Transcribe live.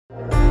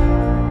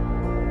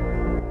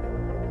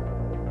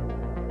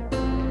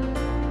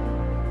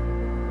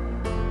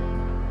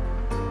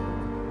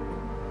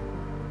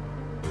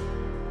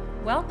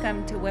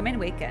Welcome to Women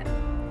Waken,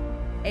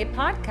 a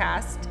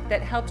podcast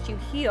that helps you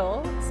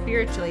heal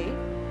spiritually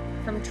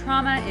from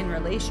trauma in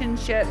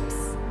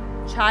relationships,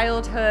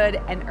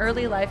 childhood, and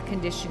early life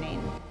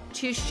conditioning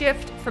to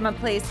shift from a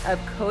place of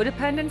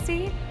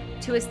codependency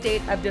to a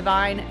state of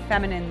divine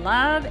feminine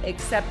love,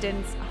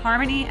 acceptance,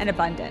 harmony, and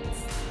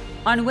abundance.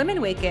 On Women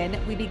Waken,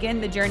 we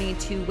begin the journey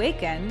to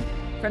waken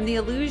from the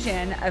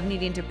illusion of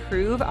needing to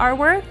prove our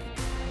worth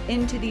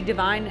into the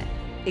divine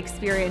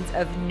experience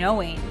of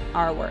knowing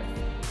our worth.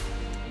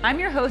 I'm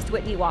your host,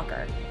 Whitney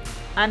Walker.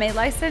 I'm a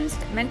licensed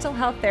mental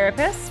health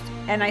therapist,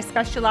 and I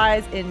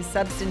specialize in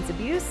substance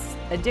abuse,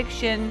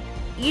 addiction,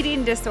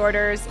 eating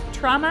disorders,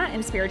 trauma,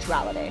 and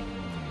spirituality.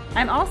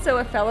 I'm also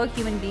a fellow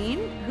human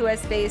being who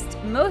has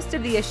faced most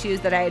of the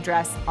issues that I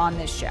address on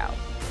this show.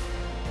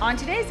 On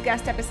today's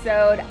guest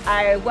episode,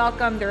 I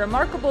welcome the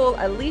remarkable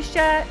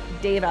Alicia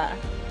Deva.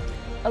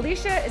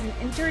 Alicia is an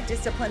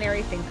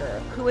interdisciplinary thinker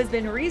who has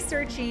been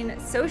researching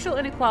social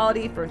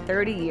inequality for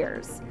 30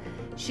 years.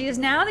 She is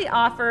now the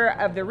author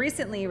of the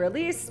recently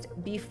released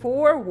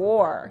Before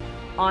War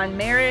on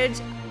marriage,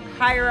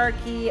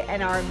 hierarchy,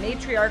 and our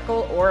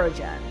matriarchal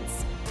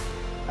origins.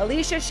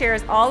 Alicia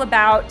shares all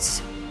about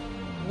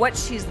what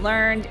she's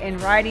learned in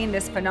writing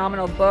this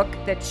phenomenal book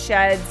that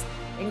sheds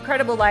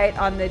incredible light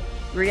on the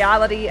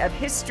reality of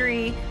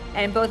history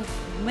and both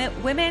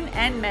women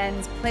and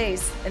men's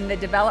place in the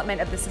development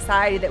of the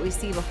society that we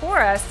see before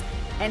us,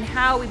 and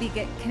how we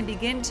can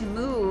begin to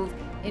move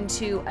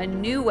into a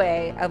new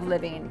way of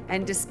living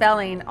and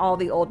dispelling all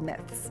the old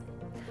myths.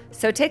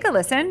 So take a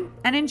listen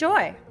and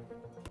enjoy.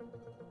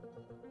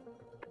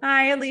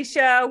 Hi,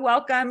 Alicia.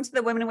 Welcome to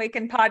the Women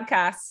Awaken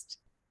podcast.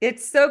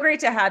 It's so great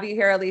to have you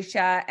here,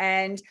 Alicia,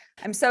 and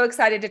I'm so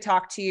excited to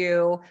talk to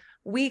you.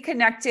 We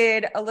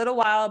connected a little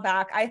while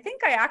back. I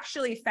think I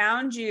actually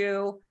found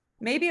you,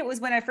 maybe it was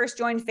when I first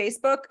joined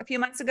Facebook a few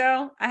months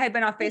ago. I had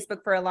been on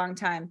Facebook for a long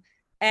time,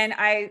 and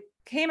I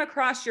came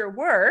across your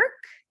work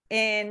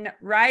in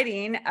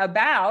writing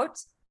about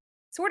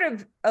sort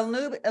of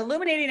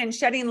illuminating and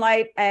shedding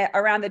light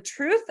around the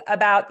truth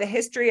about the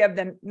history of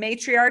the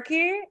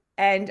matriarchy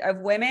and of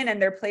women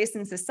and their place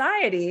in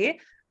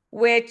society,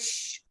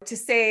 which, to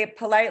say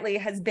politely,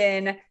 has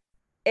been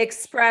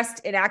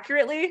expressed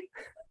inaccurately.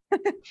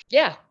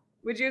 Yeah.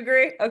 Would you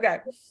agree? Okay.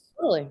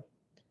 Totally.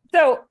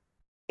 So,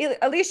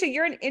 Alicia,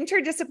 you're an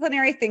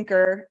interdisciplinary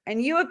thinker,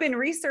 and you have been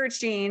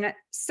researching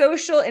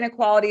social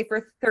inequality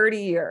for 30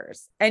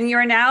 years. And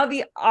you're now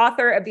the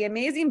author of the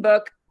amazing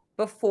book,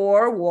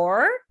 Before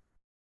War,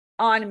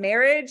 on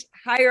marriage,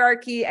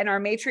 hierarchy, and our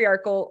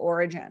matriarchal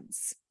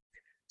origins.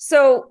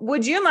 So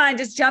would you mind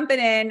just jumping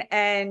in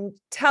and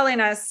telling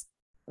us,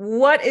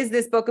 what is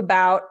this book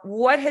about?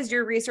 What has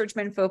your research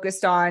been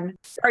focused on?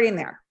 Starting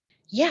there.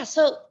 Yeah.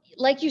 So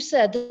like you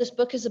said, this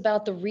book is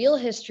about the real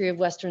history of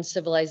Western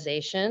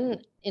civilization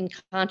in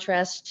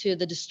contrast to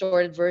the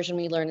distorted version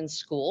we learn in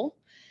school.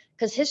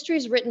 Because history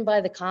is written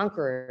by the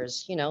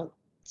conquerors,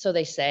 so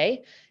they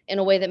say, in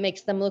a way that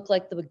makes them look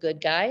like the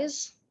good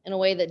guys, in a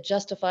way that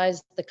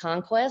justifies the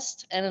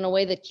conquest, and in a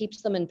way that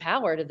keeps them in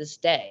power to this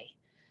day.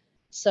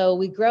 So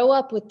we grow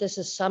up with this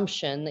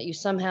assumption that you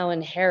somehow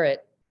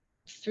inherit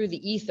through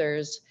the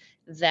ethers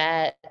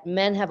that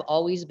men have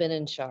always been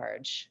in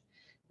charge,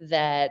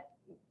 that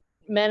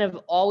men have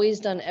always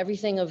done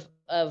everything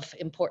of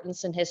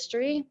importance in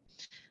history,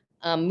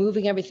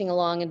 moving everything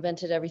along,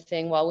 invented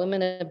everything, while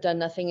women have done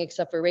nothing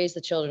except for raise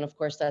the children. Of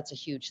course, that's a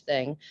huge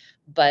thing,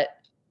 but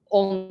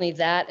only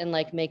that, and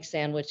like make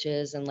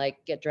sandwiches and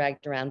like get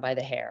dragged around by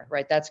the hair,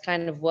 right? That's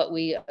kind of what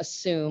we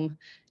assume,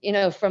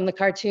 from the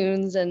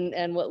cartoons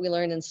and what we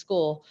learn in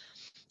school.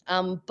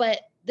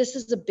 But this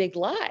is a big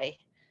lie.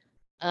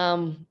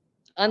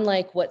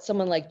 Unlike what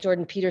someone like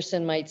Jordan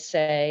Peterson might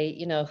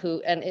say,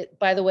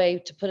 by the way,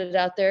 to put it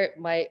out there,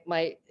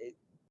 my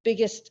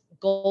biggest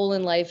goal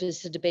in life is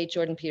to debate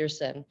Jordan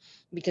Peterson,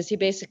 because he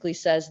basically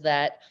says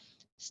that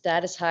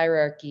status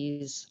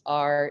hierarchies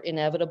are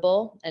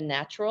inevitable and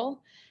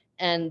natural,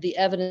 and the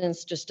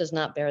evidence just does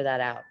not bear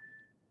that out.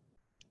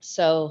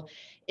 So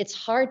it's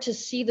hard to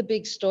see the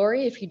big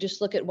story if you just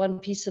look at one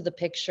piece of the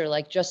picture,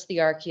 like just the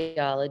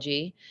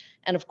archaeology.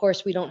 And of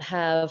course, we don't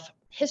have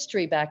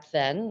history back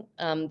then.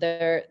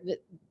 There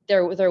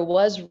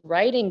was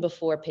writing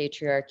before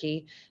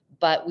patriarchy,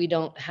 but we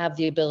don't have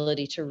the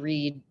ability to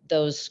read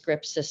those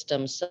script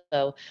systems.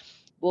 So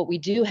what we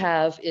do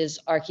have is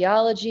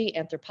archaeology,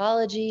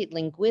 anthropology,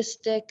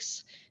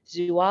 linguistics,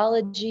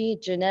 zoology,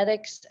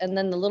 genetics, and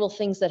then the little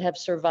things that have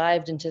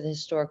survived into the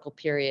historical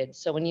period.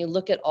 So when you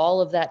look at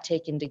all of that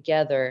taken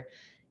together,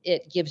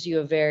 it gives you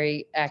a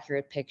very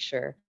accurate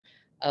picture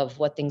of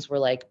what things were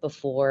like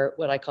before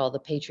what I call the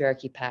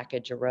patriarchy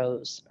package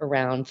arose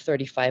around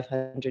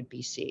 3500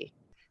 BC.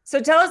 So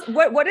tell us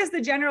what is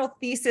the general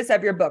thesis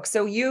of your book?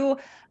 So you,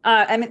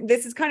 I mean,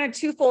 this is kind of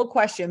twofold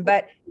question,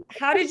 but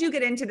how did you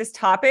get into this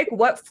topic?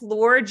 What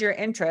floored your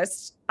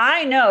interest?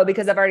 I know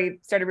because I've already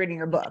started reading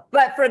your book,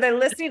 but for the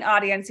listening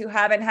audience who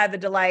haven't had the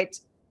delight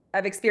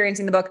of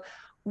experiencing the book,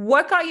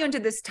 what got you into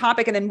this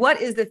topic? And then what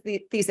is the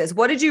thesis?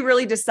 What did you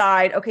really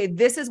decide? Okay,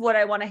 this is what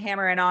I want to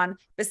hammer in on.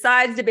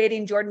 Besides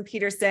debating Jordan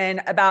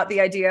Peterson about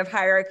the idea of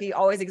hierarchy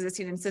always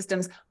existing in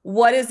systems,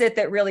 what is it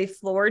that really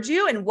floored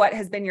you? And what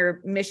has been your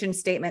mission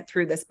statement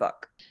through this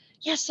book?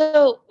 Yeah,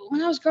 so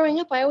when I was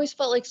growing up, I always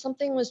felt like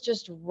something was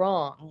just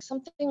wrong.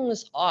 Something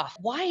was off.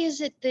 Why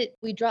is it that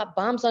we drop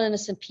bombs on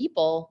innocent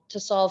people to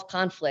solve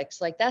conflicts?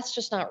 Like, that's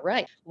just not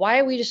right. Why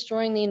are we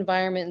destroying the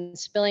environment and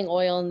spilling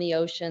oil in the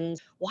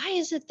oceans? Why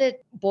is it that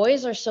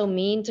boys are so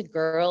mean to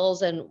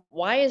girls? And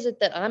why is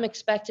it that I'm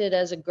expected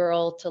as a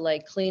girl to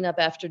like clean up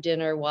after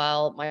dinner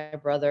while my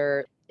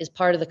brother is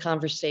part of the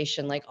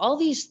conversation? Like, all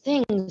these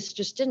things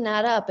just didn't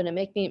add up, and it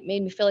made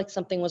me feel like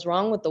something was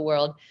wrong with the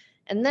world.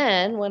 And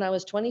then when I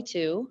was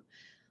 22,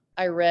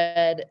 I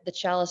read The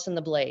Chalice and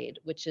the Blade,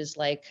 which is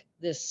like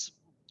this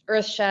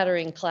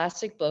earth-shattering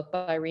classic book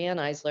by Riane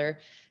Eisler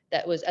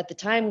that was at the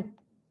time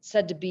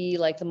said to be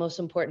like the most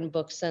important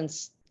book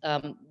since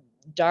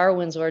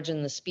Darwin's Origin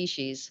of the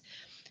Species.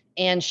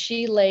 And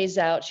she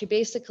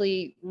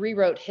basically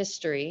rewrote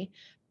history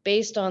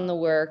based on the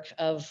work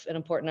of an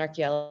important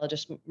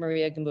archaeologist,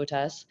 Maria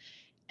Gimbutas,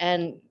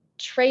 and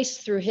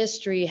traced through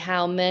history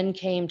how men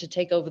came to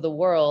take over the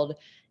world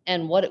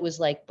and what it was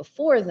like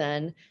before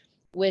then,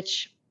 and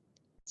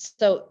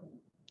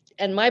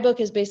my book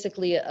is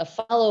basically a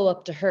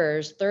follow-up to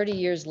hers 30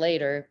 years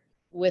later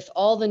with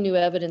all the new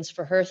evidence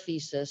for her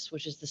thesis,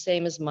 which is the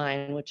same as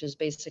mine, which is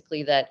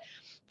basically that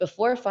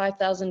before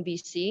 5000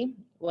 BC,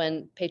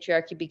 when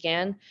patriarchy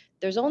began,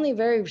 there's only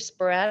very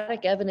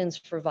sporadic evidence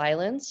for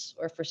violence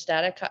or for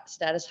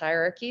status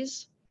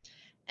hierarchies,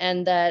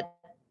 and that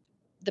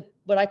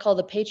what I call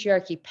the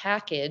patriarchy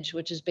package,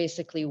 which is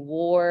basically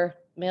war,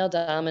 male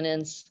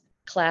dominance,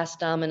 class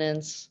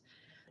dominance,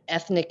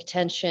 ethnic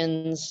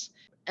tensions,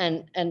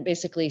 and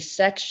basically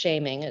sex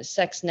shaming, a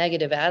sex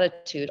negative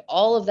attitude,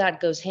 all of that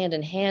goes hand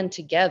in hand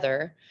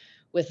together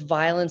with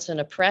violence and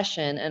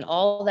oppression. And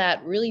all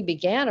that really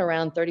began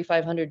around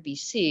 3500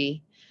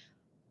 BC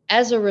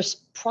as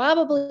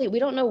probably, we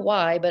don't know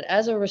why, but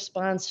as a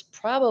response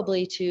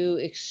probably to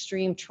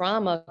extreme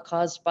trauma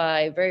caused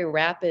by a very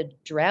rapid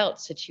drought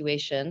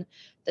situation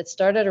that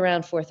started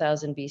around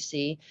 4000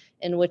 BC,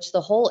 in which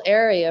the whole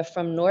area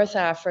from North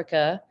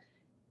Africa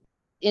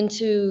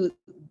into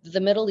the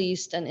Middle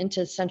East and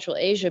into Central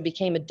Asia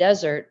became a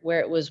desert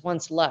where it was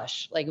once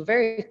lush, like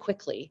very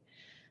quickly,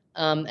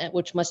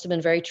 which must have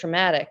been very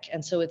traumatic.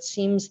 And so it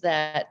seems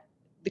that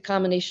the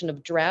combination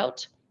of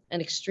drought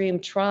and extreme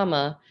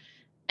trauma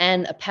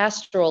and a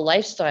pastoral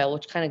lifestyle,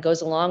 which kind of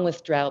goes along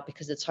with drought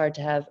because it's hard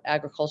to have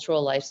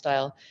agricultural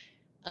lifestyle,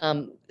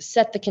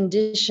 set the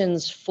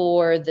conditions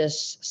for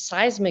this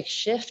seismic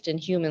shift in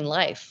human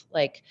life.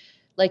 Like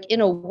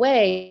in a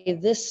way,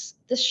 this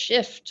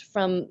shift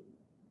from,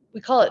 we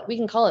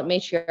can call it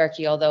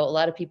matriarchy, although a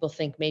lot of people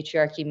think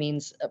matriarchy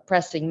means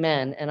oppressing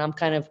men, and I'm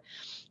kind of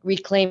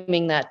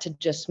reclaiming that to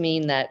just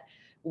mean that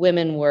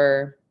women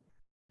were,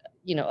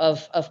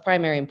 of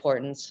primary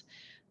importance.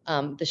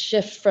 The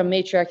shift from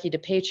matriarchy to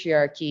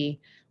patriarchy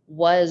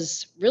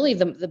was really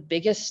the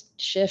biggest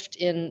shift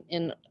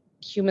in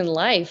human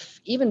life,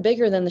 even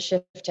bigger than the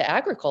shift to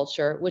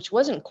agriculture, which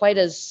wasn't quite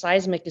as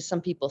seismic as some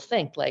people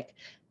think. Like,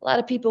 a lot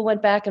of people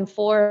went back and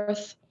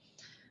forth.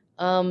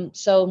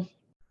 So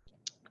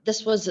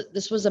this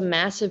was a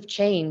massive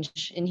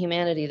change in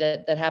humanity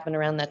that happened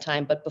around that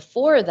time. But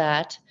before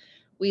that,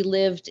 we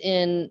lived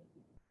in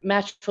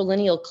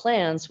matrilineal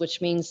clans,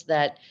 which means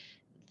that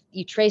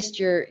you traced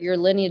your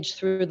lineage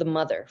through the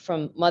mother,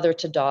 from mother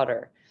to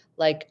daughter.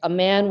 Like, a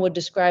man would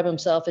describe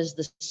himself as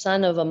the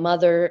son of a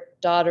mother,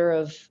 daughter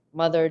of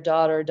mother,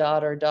 daughter,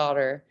 daughter,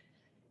 daughter,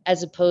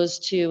 as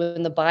opposed to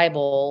in the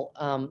Bible,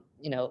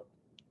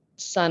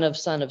 son of,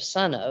 son of,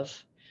 son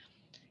of.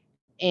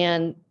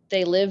 And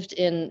they lived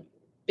in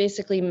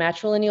basically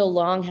matrilineal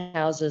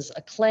longhouses,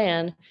 a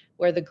clan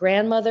where the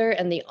grandmother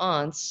and the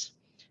aunts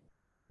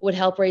would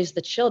help raise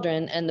the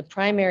children, and the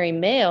primary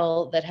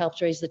male that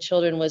helped raise the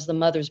children was the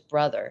mother's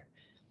brother.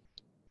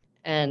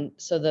 And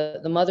so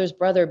the mother's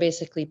brother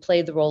basically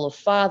played the role of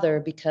father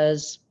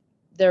because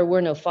there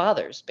were no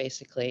fathers,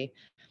 basically.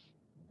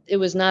 It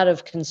was not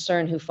of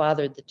concern who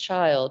fathered the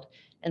child,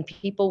 and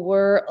people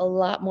were a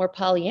lot more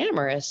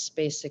polyamorous,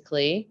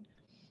 basically,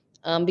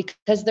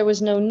 because there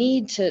was no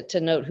need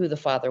to note who the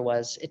father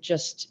was. It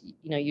just,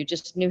 you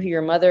just knew who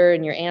your mother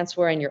and your aunts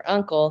were and your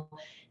uncle.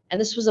 And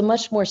this was a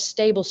much more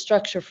stable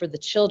structure for the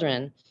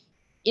children.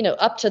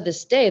 Up to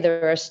this day,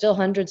 there are still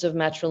hundreds of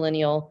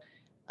matrilineal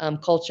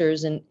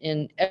cultures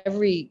in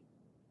every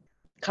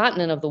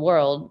continent of the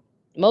world,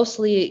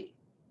 mostly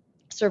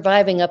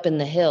surviving up in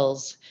the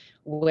hills,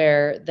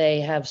 where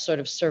they have sort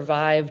of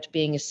survived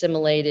being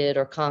assimilated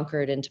or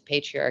conquered into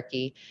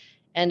patriarchy.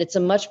 And it's a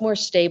much more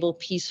stable,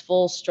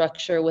 peaceful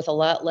structure with a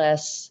lot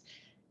less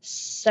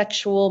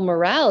sexual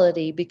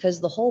morality, because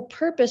the whole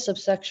purpose of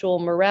sexual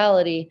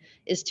morality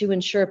is to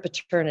ensure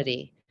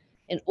paternity.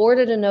 In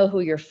order to know who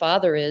your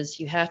father is,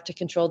 you have to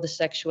control the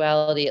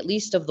sexuality, at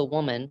least of the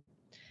woman.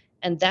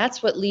 And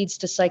that's what leads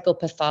to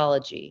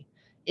psychopathology.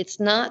 It's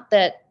not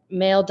that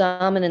male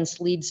dominance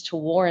leads to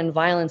war and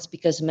violence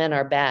because men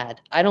are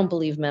bad. I don't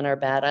believe men are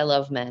bad. I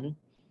love men.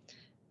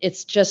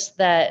 It's just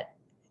that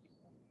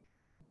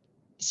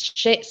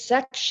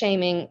sex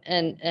shaming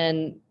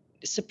and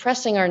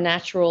suppressing our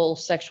natural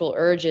sexual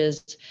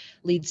urges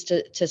leads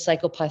to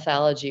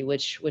psychopathology,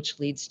 which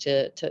leads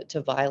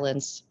to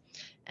violence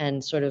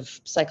and sort of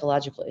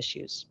psychological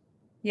issues.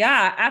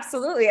 Yeah,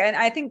 absolutely. And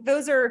I think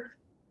those are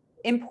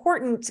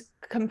important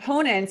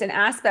components and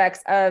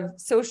aspects of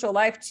social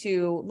life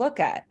to look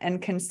at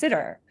and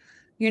consider.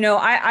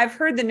 I've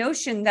heard the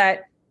notion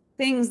that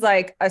things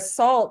like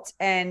assault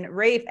and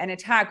rape and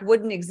attack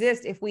wouldn't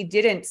exist if we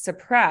didn't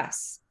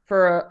suppress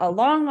for a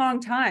long,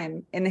 long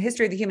time in the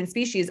history of the human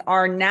species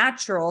our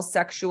natural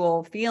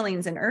sexual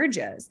feelings and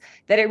urges,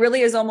 that it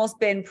really has almost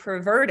been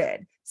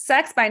perverted.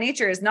 Sex by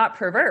nature is not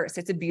perverse.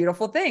 It's a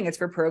beautiful thing. It's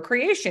for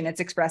procreation. It's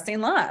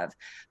expressing love.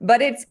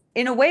 But it's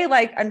in a way,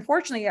 like,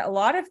 unfortunately, a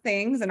lot of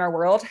things in our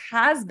world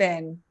has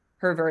been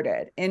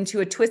perverted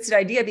into a twisted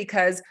idea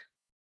because,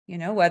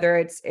 whether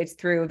it's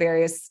through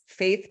various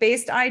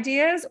faith-based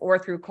ideas or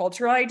through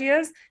cultural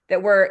ideas,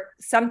 that where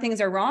some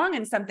things are wrong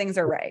and some things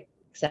are right.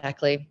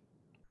 Exactly.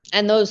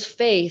 And those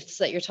faiths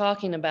that you're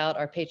talking about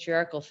are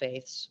patriarchal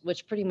faiths,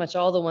 which pretty much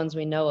all the ones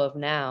we know of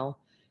now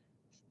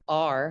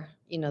are.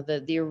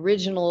 The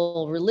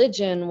original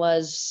religion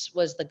was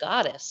the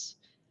goddess,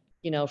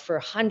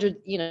 for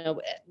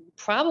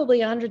probably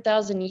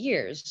 100,000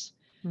 years,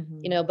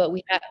 Mm-hmm. but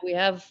we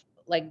have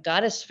like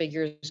goddess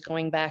figures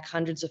going back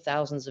hundreds of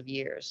thousands of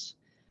years.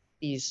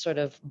 These sort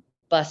of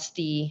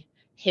busty,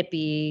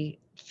 hippie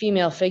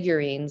female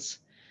figurines.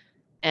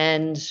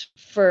 And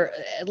for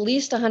at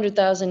least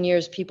 100,000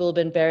 years, people have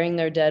been burying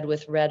their dead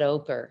with red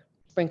ochre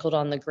sprinkled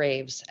on the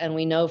graves. And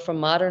we know from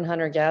modern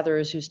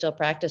hunter-gatherers who still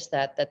practice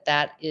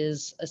that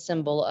is a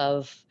symbol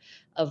of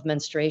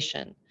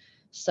menstruation.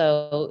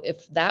 So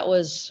if that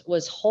was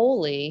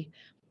holy,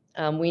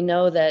 we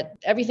know that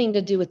everything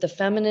to do with the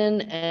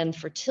feminine and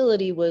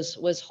fertility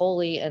was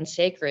holy and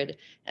sacred.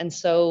 And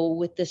so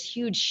with this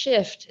huge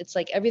shift, it's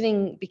like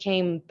everything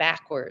became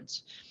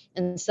backwards.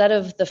 Instead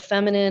of the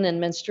feminine and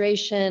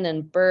menstruation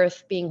and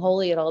birth being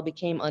holy, it all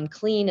became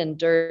unclean and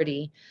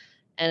dirty.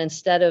 And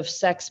instead of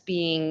sex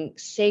being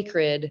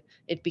sacred,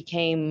 it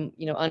became,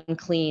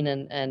 unclean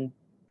and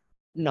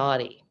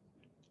naughty.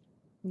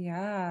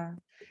 Yeah.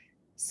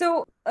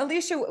 So,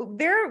 Alicia,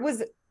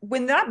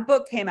 when that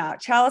book came out,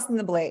 Chalice and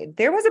the Blade,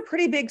 there was a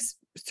pretty big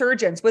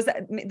surgence. Was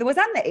that in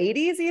the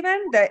 80s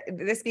even that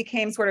this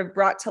became sort of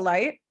brought to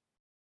light?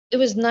 It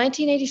was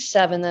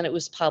 1987 that it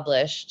was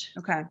published.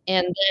 Okay.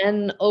 And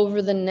then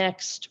over the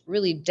next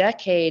really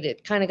decade,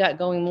 it kind of got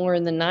going more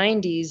in the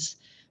 90s.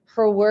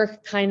 Her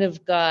work kind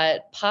of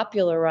got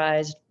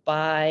popularized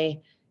by,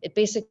 it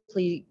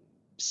basically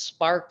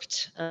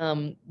sparked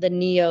the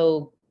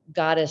neo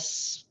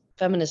goddess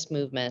feminist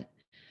movement.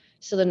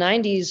 So the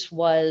 90s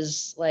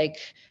was like,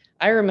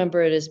 I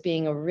remember it as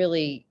being a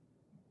really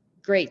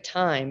great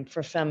time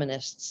for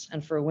feminists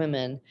and for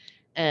women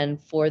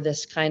and for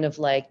this kind of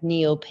like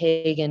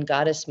neo-pagan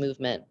goddess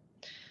movement.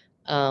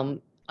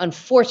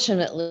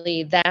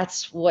 Unfortunately,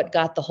 that's what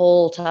got the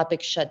whole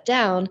topic shut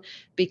down,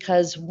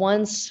 because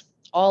once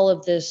all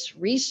of this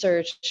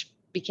research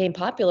became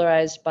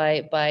popularized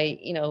by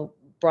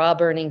bra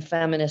burning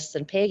feminists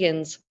and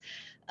pagans,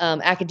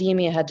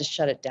 academia had to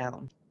shut it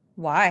down.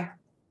 Why?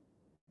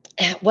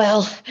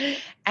 Well,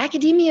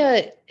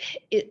 academia,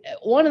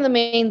 one of the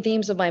main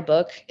themes of my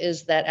book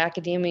is that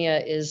academia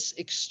is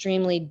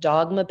extremely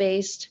dogma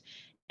based,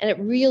 and it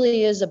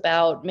really is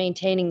about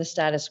maintaining the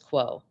status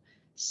quo.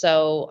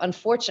 So,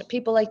 unfortunately,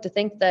 people like to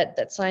think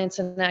that science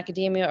and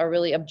academia are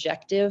really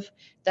objective.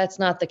 That's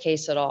not the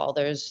case at all.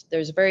 There's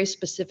very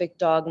specific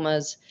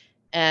dogmas,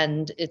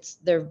 and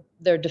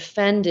they're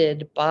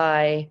defended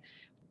by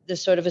the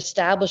sort of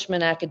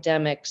establishment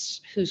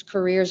academics whose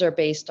careers are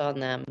based on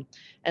them.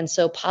 And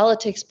so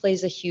politics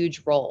plays a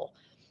huge role.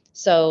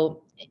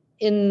 So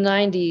in the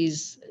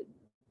 90s,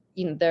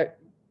 there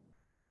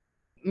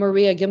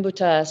Maria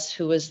Gimbutas,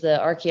 who was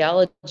the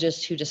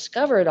archaeologist who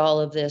discovered all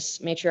of this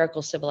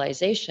matriarchal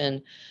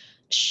civilization,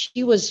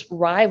 she was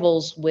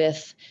rivals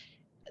with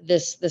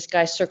this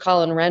guy Sir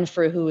Colin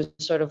Renfrew, who was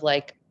sort of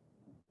like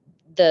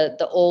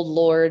the old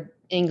Lord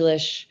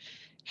English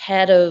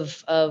head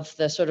of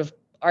the sort of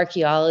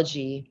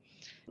archaeology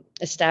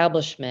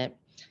establishment.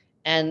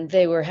 And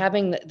there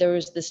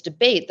was this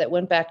debate that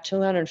went back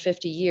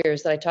 250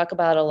 years that I talk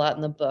about a lot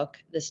in the book,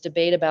 this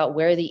debate about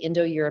where the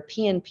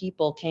Indo-European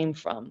people came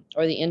from,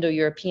 or the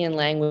Indo-European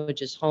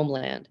language's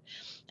homeland.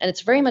 And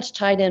it's very much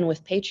tied in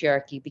with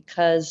patriarchy,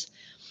 because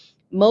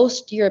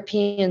most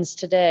Europeans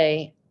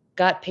today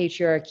got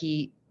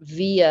patriarchy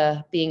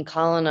via being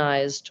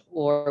colonized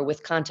or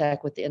with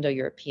contact with the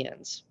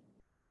Indo-Europeans.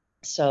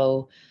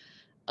 So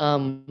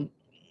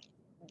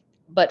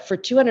But for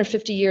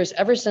 250 years,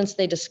 ever since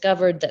they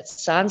discovered that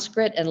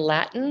Sanskrit and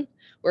Latin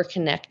were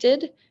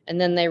connected, and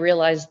then they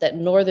realized that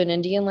Northern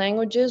Indian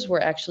languages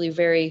were actually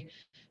very,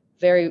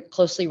 very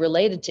closely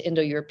related to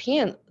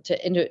Indo-European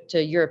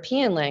to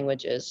European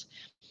languages,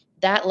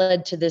 that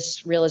led to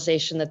this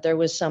realization that there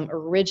was some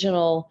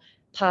original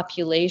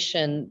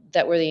population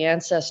that were the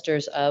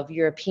ancestors of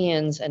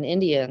Europeans and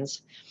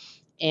Indians.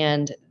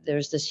 And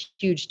there's this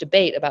huge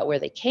debate about where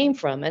they came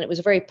from. And it was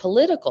very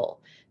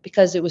political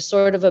because it was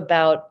sort of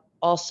about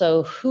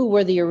also who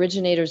were the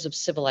originators of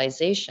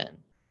civilization.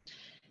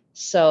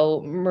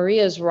 So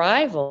Maria's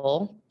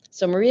rival,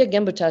 so Maria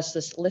Gimbutas,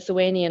 this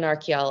Lithuanian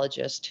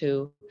archaeologist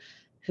who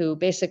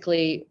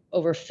basically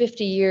over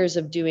 50 years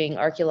of doing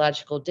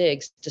archaeological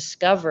digs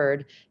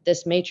discovered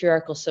this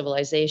matriarchal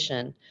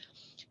civilization.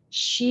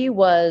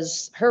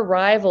 Her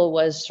rival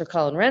was Sir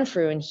Colin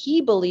Renfrew, and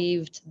he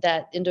believed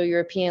that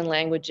Indo-European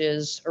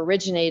languages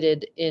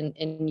originated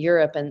in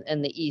Europe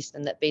and the East,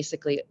 and that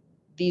basically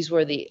these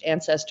were the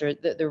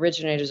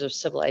originators of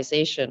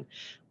civilization.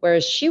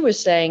 Whereas she was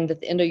saying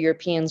that the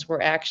Indo-Europeans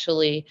were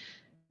actually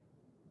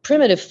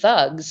primitive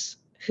thugs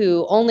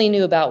who only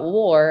knew about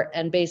war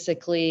and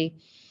basically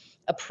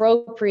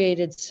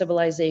appropriated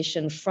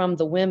civilization from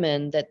the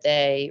women that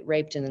they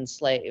raped and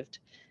enslaved.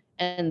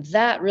 And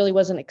that really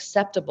wasn't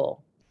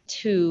acceptable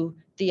to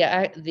the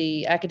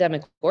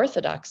academic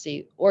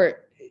orthodoxy,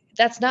 or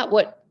that's not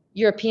what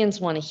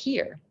Europeans want to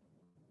hear.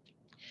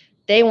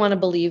 They want to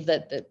believe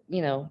that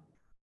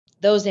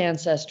those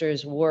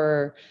ancestors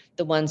were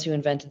the ones who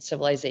invented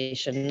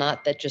civilization,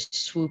 not that just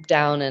swooped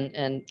down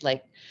and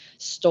like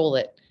stole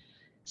it.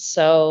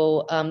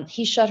 So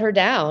he shut her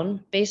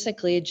down,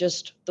 basically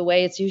just the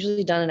way it's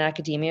usually done in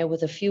academia,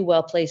 with a few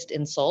well-placed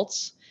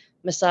insults,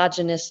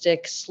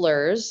 misogynistic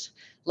slurs,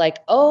 like,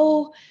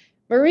 oh,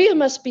 Maria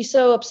must be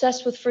so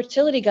obsessed with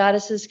fertility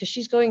goddesses because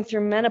she's going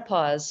through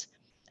menopause.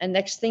 And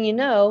next thing you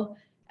know,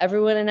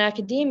 everyone in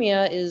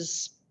academia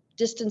is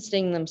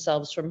distancing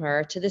themselves from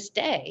her to this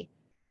day.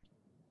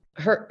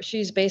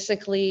 She's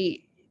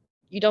basically,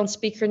 you don't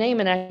speak her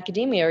name in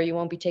academia or you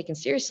won't be taken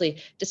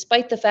seriously,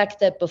 despite the fact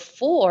that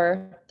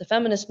before the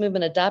feminist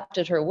movement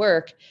adopted her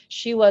work,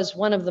 she was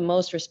one of the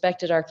most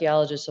respected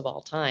archaeologists of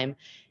all time.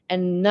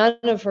 And none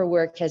of her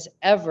work has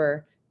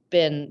ever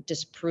been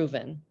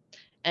disproven.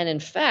 And in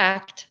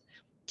fact,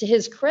 to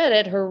his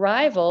credit, her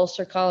rival,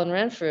 Sir Colin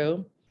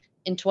Renfrew,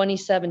 in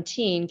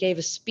 2017 gave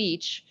a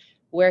speech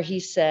where he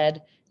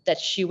said that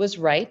she was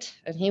right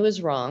and he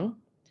was wrong,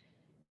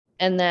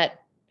 and that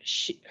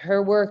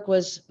her work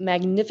was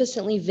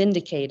magnificently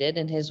vindicated,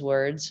 in his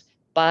words,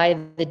 by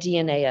the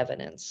DNA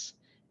evidence.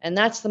 And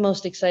that's the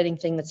most exciting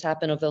thing that's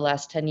happened over the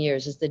last 10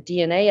 years, is the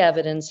DNA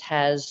evidence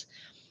has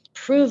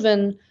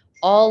proven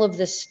all of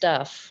this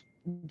stuff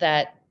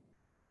that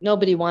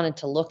nobody wanted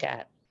to look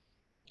at,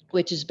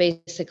 which is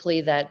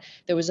basically that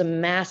there was a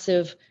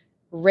massive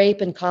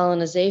rape and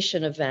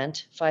colonization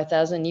event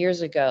 5,000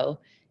 years ago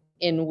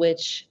in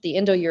which the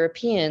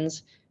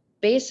Indo-Europeans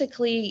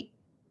basically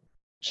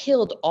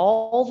killed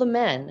all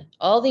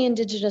the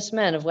indigenous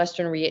men of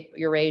Western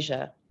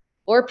Eurasia,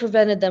 or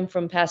prevented them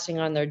from passing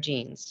on their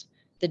genes.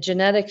 The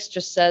genetics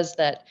just says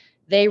that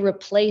they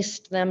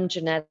replaced them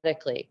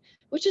genetically,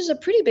 which is a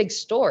pretty big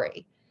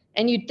story.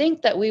 And you'd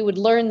think that we would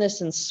learn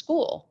this in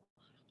school,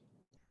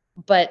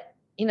 but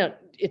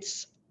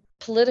it's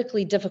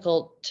politically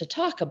difficult to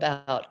talk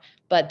about.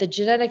 But the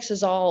genetics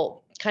is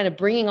all kind of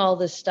bringing all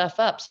this stuff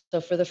up. So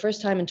for the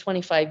first time in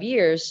 25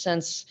 years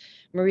since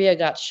Maria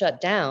got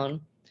shut down,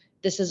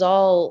 this is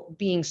all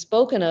being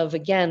spoken of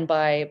again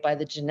by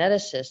the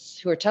geneticists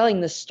who are telling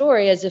this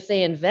story as if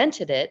they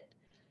invented it,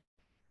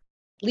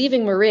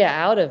 leaving Maria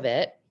out of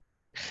it,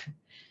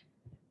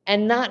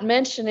 and not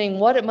mentioning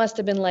what it must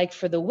have been like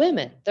for the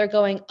women. They're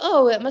going,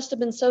 oh, it must have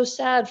been so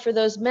sad for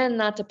those men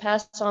not to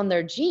pass on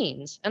their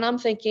genes. And I'm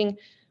thinking,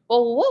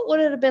 well, what would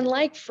it have been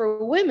like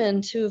for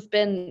women to have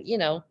been,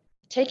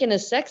 taken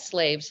as sex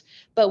slaves?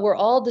 But we're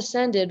all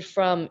descended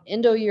from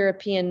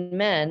Indo-European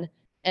men,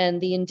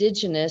 and the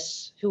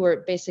indigenous, who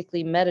are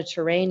basically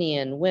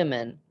Mediterranean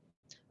women,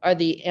 are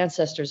the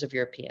ancestors of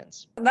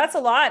Europeans. That's a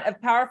lot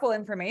of powerful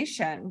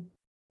information.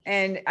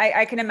 And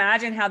I can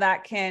imagine how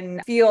that can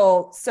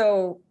feel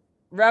so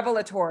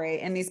revelatory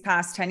in these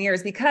past 10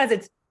 years, because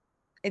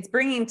it's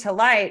bringing to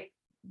light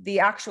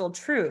the actual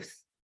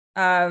truth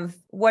of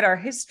what our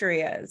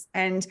history is.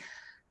 And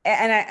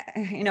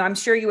I'm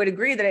sure you would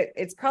agree that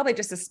it's probably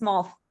just a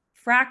small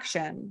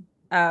fraction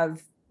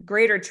of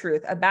greater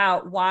truth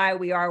about why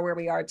we are where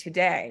we are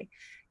today.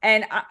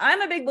 And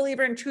I'm a big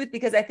believer in truth,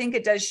 because I think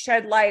it does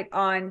shed light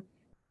on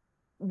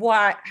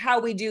how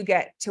we do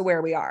get to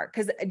where we are.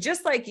 Because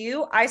just like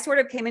you, I sort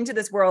of came into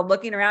this world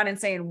looking around and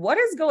saying, what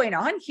is going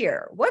on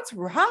here? What's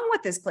wrong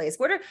with this place?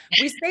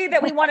 We say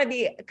that we want to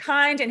be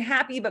kind and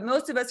happy, but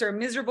most of us are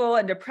miserable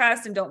and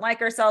depressed and don't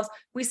like ourselves.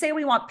 We say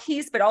we want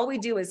peace, but all we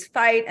do is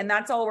fight. And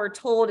that's all we're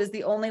told is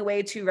the only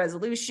way to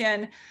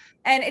resolution.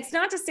 And it's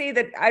not to say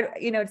that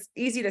it's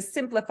easy to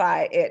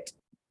simplify it.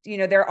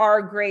 There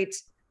are great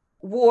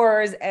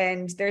wars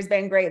and there's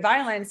been great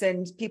violence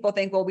and people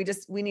think, well,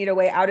 we need a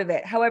way out of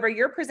it. However,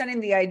 you're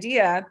presenting the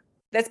idea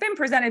that's been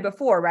presented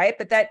before, right?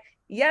 But that,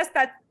 yes,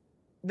 that's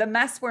the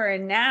mess we're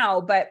in now,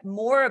 but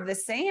more of the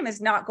same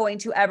is not going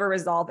to ever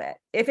resolve it.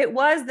 If it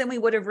was, then we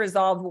would have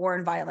resolved war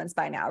and violence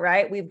by now,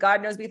 right?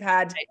 God knows we've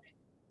had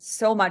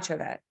so much of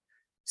it.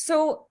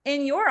 So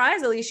in your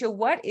eyes, Alicia,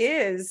 what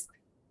is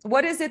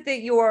it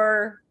that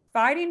you're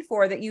fighting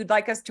for, that you'd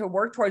like us to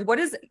work towards?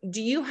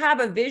 Do you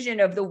have a vision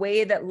of the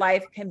way that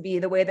life can be,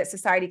 the way that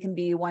society can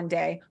be one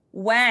day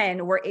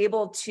when we're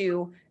able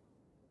to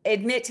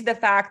admit to the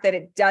fact that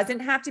it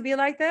doesn't have to be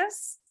like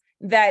this,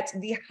 that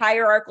the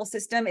hierarchical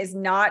system is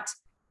not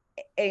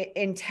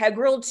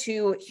integral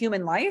to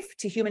human life,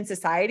 to human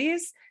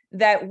societies,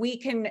 that we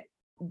can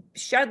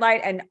shed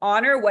light and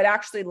honor what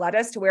actually led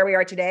us to where we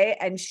are today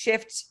and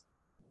shift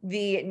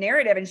the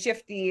narrative and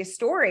shift the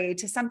story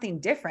to something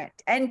different,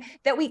 and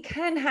that we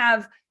can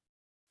have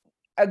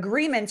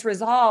agreements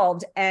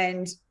resolved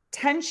and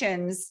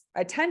tensions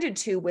attended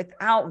to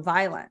without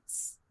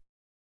violence?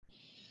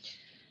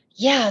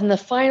 Yeah, in the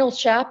final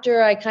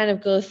chapter, I kind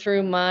of go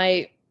through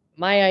my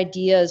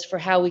ideas for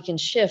how we can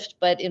shift.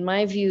 But in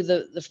my view,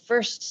 the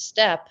first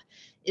step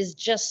is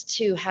just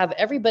to have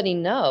everybody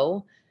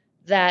know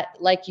that,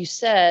 like you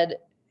said,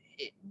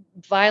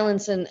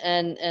 violence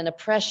and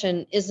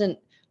oppression isn't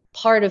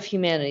part of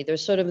humanity.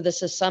 There's sort of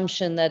this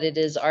assumption that it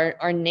is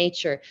our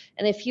nature.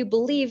 And if you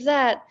believe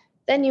that,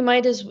 then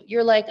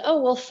you're like,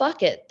 oh, well,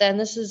 fuck it. Then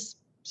this is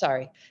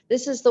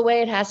the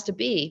way it has to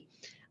be.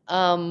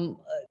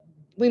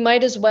 We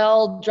might as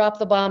well drop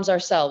the bombs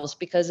ourselves,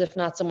 because if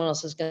not, someone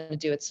else is going to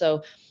do it.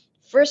 So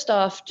first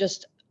off,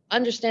 just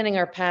understanding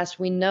our past,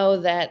 we know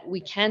that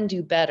we can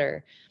do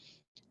better.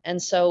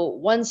 And so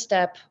one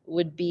step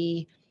would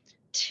be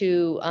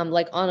to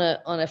like on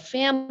a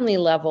family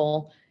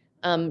level,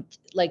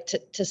 like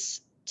to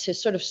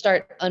sort of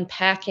start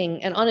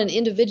unpacking, and on an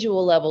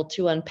individual level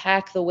to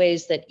unpack the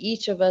ways that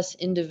each of us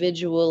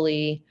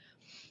individually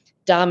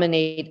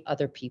dominate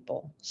other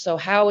people. So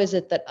how is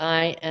it that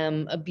I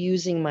am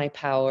abusing my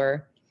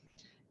power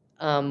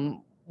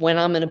when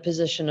I'm in a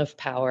position of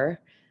power,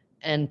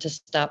 and to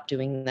stop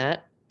doing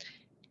that?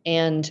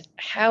 And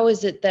how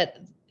is it that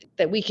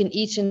we can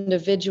each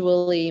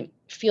individually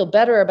feel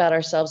better about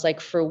ourselves? Like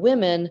for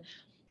women,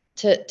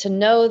 to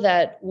know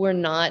that we're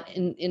not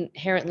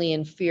inherently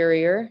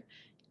inferior.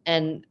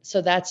 And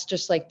so that's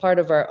just like part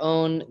of our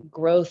own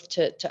growth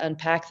to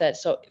unpack that.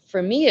 So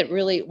for me, it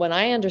really, when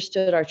I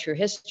understood our true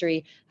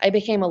history, I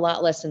became a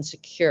lot less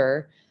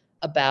insecure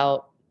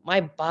about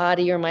my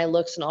body or my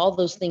looks and all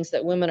those things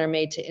that women are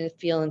made to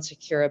feel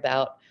insecure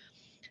about.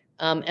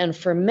 And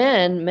for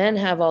men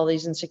have all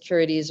these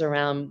insecurities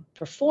around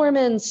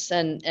performance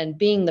and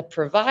being the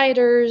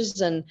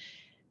providers, and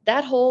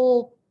that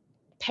whole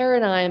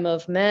paradigm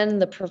of men,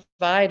 the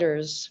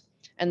providers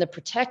and the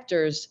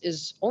protectors,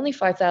 is only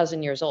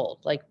 5,000 years old.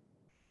 Like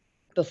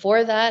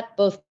before that,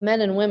 both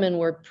men and women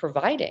were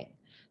providing.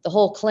 The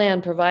whole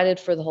clan provided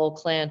for the whole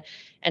clan.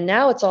 And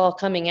now it's all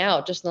coming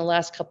out just in the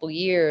last couple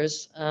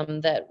years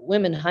that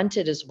women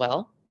hunted as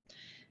well.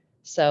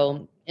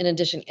 So in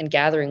addition, and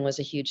gathering was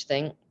a huge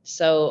thing.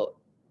 So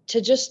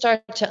to just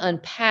start to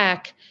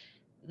unpack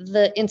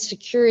the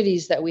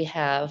insecurities that we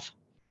have,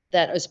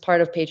 that is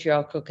part of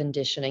patriarchal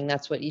conditioning.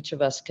 That's what each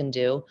of us can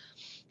do.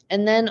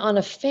 And then on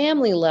a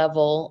family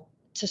level,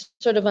 to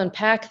sort of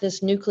unpack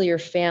this nuclear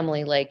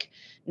family. Like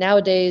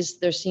nowadays,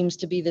 there seems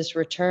to be this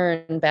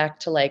return back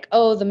to like,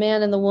 oh, the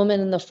man and the woman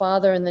and the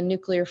father and the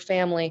nuclear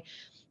family.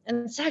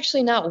 And it's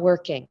actually not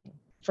working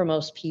for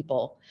most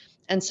people.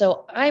 And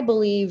so I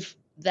believe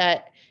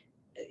that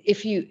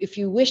if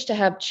you wish to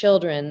have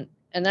children,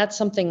 and that's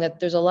something that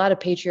there's a lot of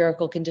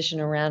patriarchal condition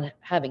around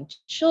having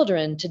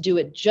children, to do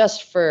it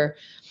just for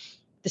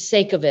the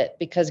sake of it,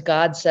 because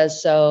God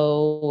says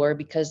so, or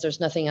because there's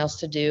nothing else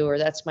to do, or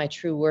that's my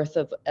true worth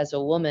as a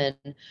woman.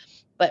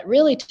 But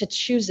really to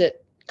choose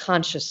it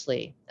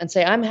consciously and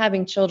say, I'm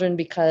having children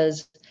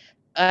because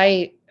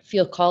I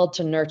feel called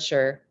to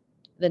nurture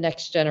the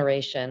next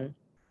generation,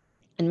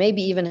 and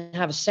maybe even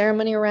have a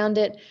ceremony around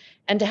it,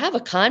 and to have a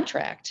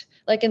contract.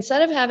 Like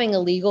instead of having a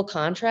legal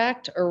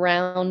contract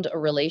around a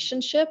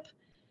relationship,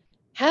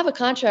 have a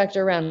contract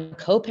around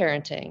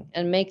co-parenting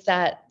and make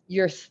that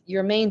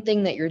your main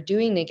thing that you're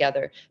doing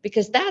together,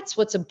 because that's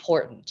what's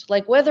important.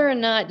 Like whether or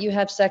not you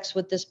have sex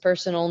with this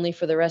person only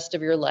for the rest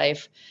of your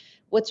life,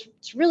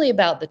 it's really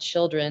about the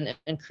children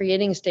and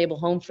creating a stable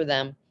home for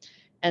them.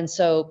 And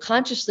so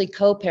consciously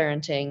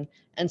co-parenting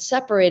and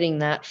separating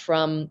that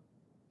from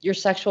your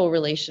sexual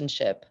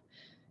relationship,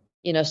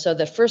 so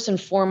that first and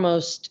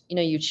foremost,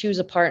 you choose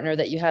a partner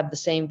that you have the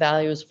same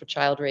values for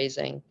child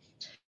raising,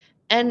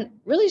 and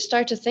really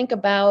start to think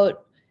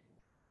about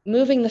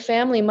moving the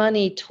family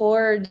money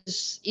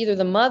towards either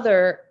the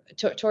mother,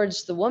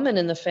 towards the woman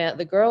in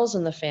the girls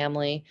in the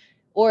family,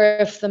 or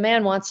if the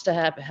man wants to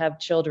have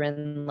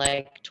children,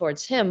 like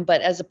towards him,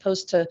 but as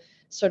opposed to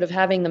sort of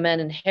having the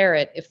men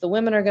inherit. If the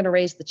women are going to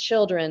raise the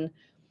children,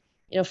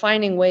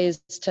 finding ways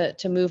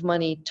to move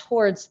money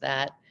towards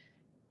that.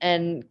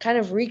 and kind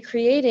of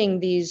recreating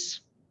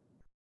these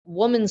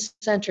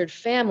woman-centered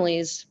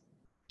families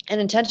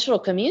and intentional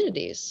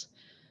communities.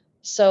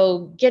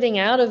 So getting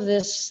out of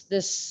this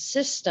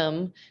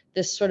system,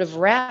 this sort of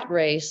rat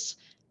race,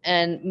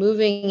 and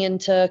moving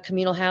into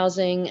communal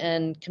housing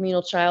and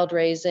communal child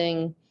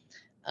raising,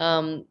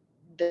 um,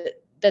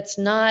 that's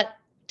not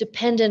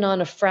dependent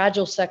on a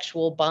fragile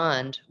sexual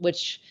bond,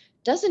 which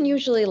doesn't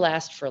usually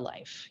last for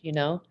life, you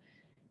know?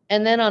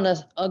 And then on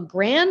a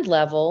grand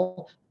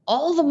level,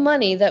 all the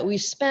money that we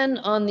spend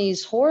on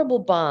these horrible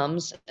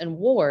bombs and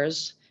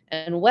wars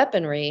and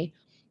weaponry,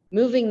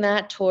 moving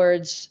that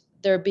towards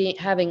there being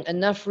having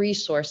enough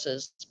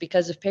resources.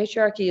 Because if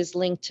patriarchy is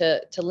linked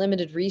to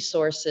limited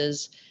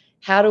resources,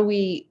 how do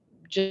we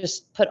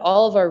just put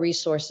all of our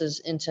resources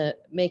into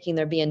making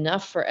there be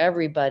enough for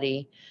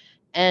everybody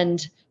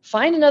and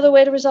find another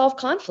way to resolve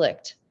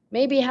conflict?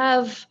 Maybe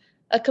have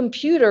a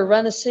computer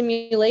run a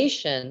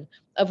simulation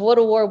of what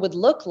a war would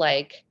look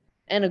like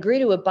and agree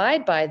to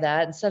abide by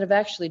that instead of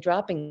actually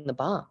dropping the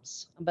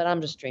bombs. But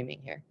I'm just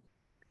dreaming here.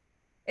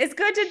 It's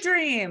good to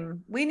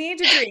dream. We need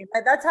to dream.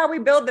 That's how we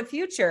build the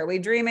future. We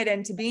dream it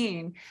into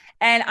being.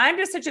 And I'm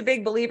just such a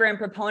big believer and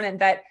proponent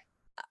that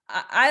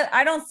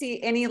I don't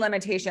see any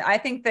limitation. I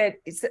think that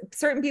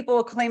certain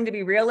people claim to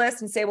be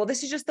realists and say, well,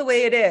 this is just the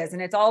way it is.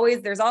 And there's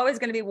always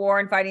going to be war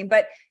and fighting.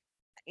 But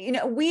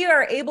we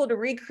are able to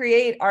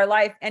recreate our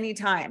life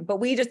anytime, but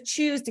we just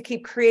choose to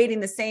keep creating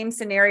the same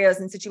scenarios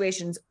and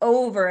situations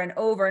over and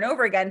over and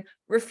over again,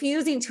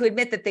 refusing to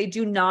admit that they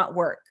do not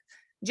work.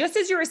 Just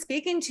as you were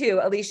speaking to,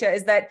 Alicia,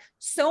 is that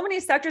so many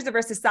sectors of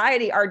our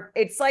society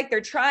it's like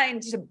they're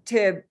trying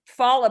to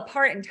fall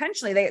apart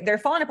intentionally. They're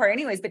falling apart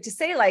anyways, but to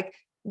say like,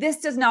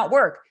 this does not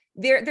work.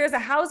 There's a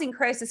housing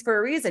crisis for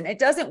a reason. It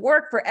doesn't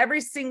work for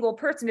every single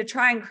person to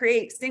try and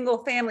create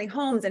single family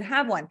homes and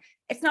have one.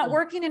 It's not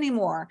working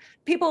anymore.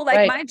 People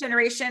like my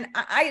generation,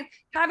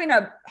 having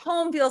a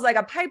home feels like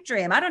a pipe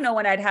dream. I don't know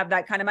when I'd have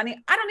that kind of money.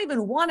 I don't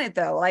even want it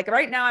though. Like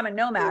right now I'm a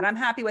nomad. I'm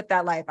happy with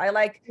that life. I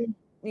like,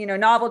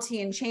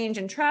 novelty and change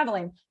and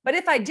traveling. But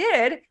if I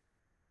did,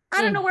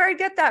 I don't know where I'd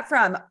get that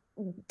from.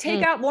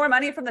 Take out more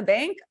money from the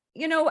bank,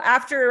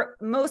 after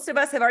most of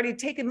us have already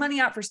taken money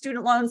out for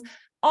student loans.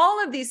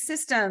 All of these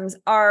systems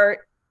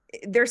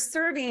they're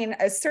serving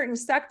a certain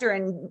sector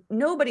and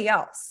nobody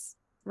else,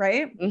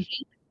 right?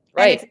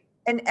 Right.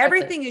 And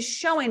everything is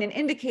showing and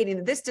indicating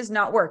that this does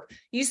not work.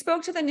 You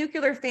spoke to the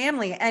nuclear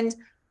family and,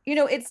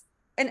 it's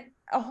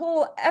a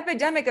whole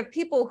epidemic of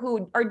people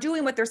who are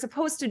doing what they're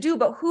supposed to do,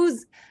 but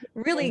who's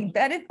really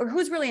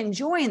who's really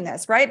enjoying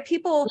this, right?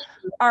 People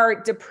are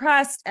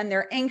depressed and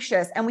they're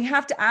anxious, and we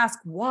have to ask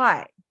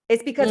why.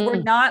 It's because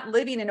we're not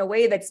living in a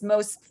way that's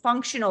most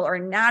functional or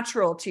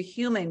natural to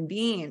human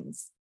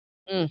beings.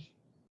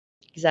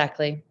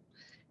 Exactly.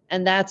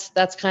 And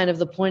that's kind of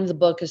the point of the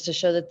book, is to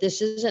show that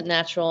this isn't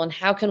natural, and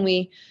how can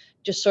we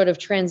just sort of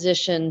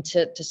transition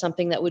to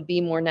something that would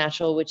be more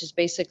natural, which is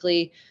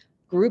basically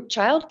group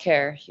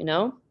childcare,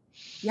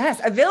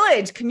 Yes, a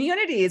village,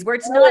 communities where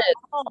it's not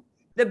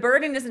the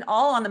burden isn't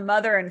all on the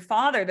mother and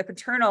father, the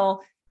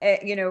paternal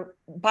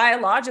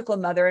biological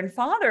mother and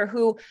father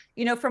who,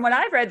 from what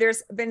I've read,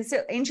 there's been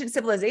ancient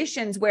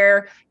civilizations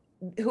where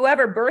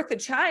whoever birthed a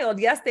child,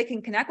 yes, they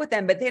can connect with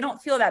them, but they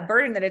don't feel that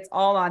burden that it's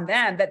all on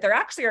them, that there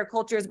actually are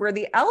cultures where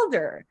the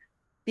elder,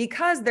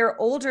 because they're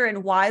older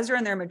and wiser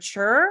and they're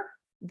mature,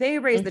 they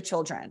raise the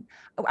children.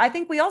 I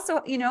think we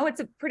also, it's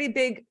a pretty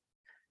big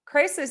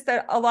crisis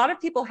that a lot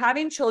of people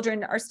having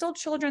children are still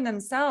children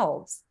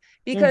themselves,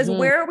 because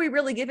where are we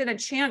really given a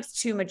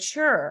chance to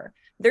mature?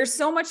 There's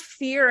so much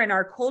fear in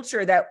our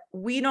culture that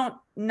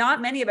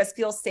not many of us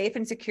feel safe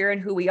and secure in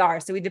who we are.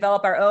 So we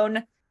develop our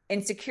own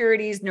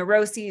insecurities,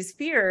 neuroses,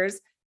 fears.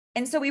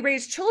 And so we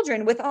raise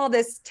children with all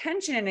this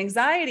tension and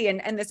anxiety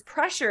and this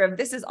pressure of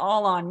this is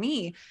all on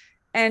me.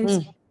 And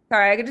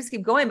sorry, I could just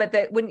keep going, but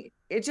that when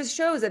it just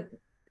shows that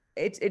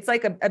it's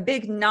like a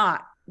big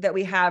knot that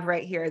we have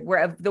right here,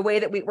 where the way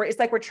that it's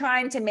like we're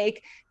trying to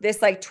make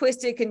this like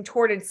twisted,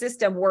 contorted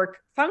system work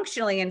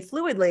functionally and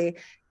fluidly.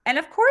 And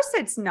of course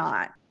it's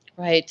not.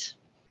 Right.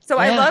 So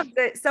I love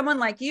that someone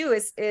like you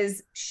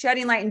is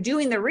shedding light and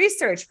doing the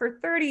research for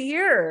 30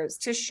 years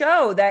to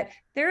show that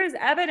there is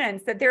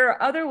evidence that there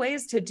are other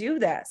ways to do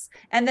this,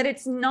 and that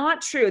it's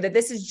not true that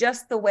this is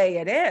just the way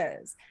it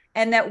is,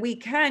 and that we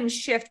can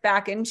shift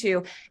back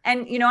into,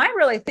 and, I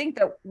really think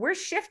that we're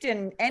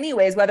shifting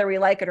anyways, whether we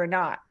like it or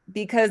not,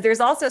 because there's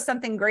also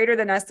something greater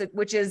than us,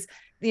 which is,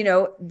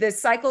 the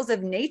cycles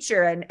of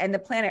nature and the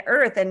planet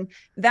Earth. And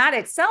that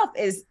itself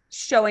is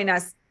showing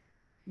us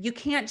you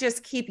can't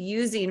just keep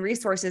using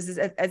resources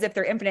as if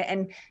they're infinite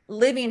and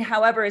living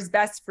however is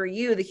best for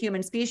you, the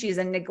human species,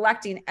 and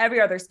neglecting every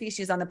other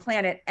species on the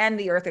planet and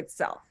the Earth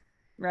itself.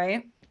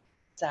 Right?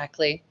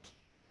 Exactly.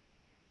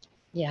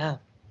 Yeah.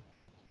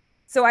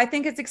 So I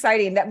think it's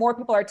exciting that more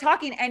people are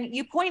talking. And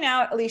you point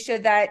out, Alicia,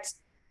 that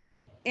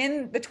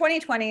in the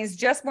 2020s,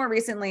 just more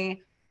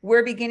recently,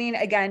 we're beginning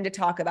again to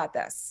talk about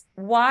this.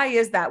 Why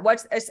is that?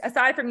 What's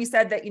aside from, you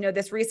said that,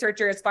 this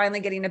researcher is finally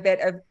getting a bit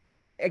of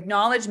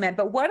acknowledgement,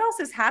 but what else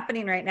is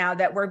happening right now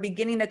that we're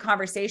beginning the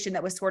conversation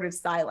that was sort of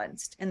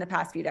silenced in the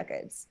past few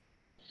decades?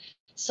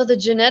 So the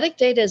genetic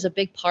data is a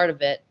big part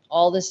of it.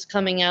 All this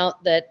coming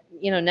out that,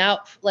 now,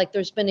 like,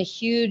 there's been a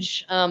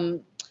huge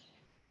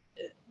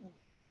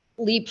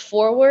leap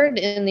forward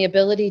in the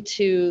ability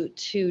to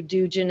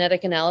do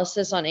genetic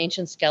analysis on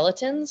ancient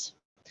skeletons,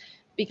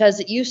 because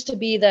it used to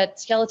be that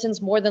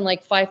skeletons more than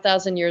like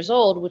 5,000 years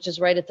old, which is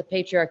right at the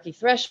patriarchy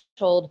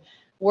threshold,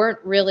 weren't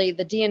really,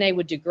 the DNA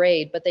would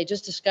degrade, but they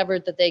just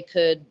discovered that they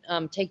could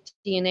take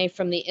DNA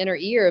from the inner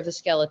ear of the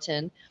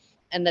skeleton,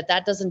 and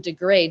that doesn't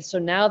degrade. So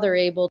now they're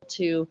able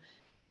to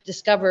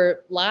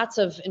discover lots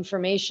of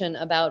information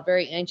about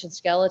very ancient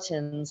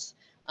skeletons,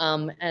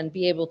 and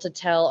be able to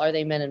tell, are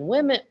they men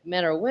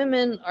or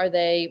women? Are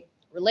they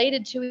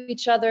related to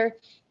each other?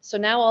 So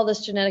now all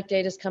this genetic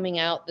data is coming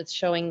out that's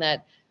showing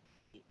that,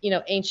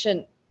 in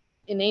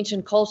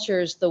ancient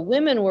cultures, the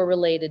women were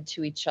related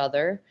to each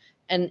other,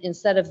 and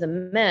instead of the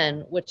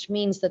men, which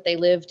means that they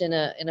lived in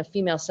a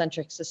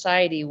female-centric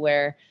society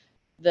where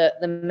the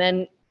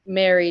men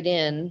married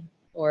in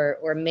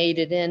or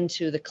mated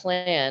into the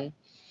clan.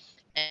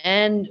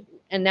 And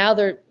now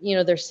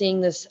they're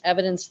seeing this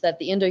evidence that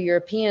the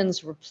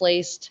Indo-Europeans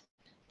replaced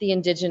the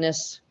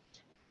indigenous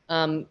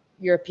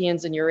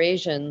Europeans and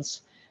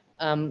Eurasians,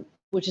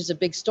 which is a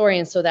big story.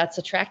 And so that's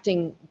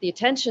attracting the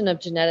attention of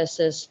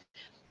geneticists.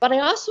 But I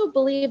also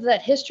believe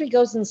that history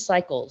goes in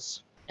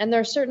cycles, and there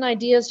are certain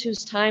ideas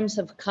whose times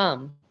have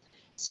come.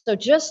 So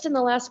just in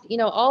the last,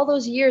 all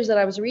those years that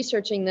I was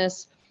researching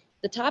this,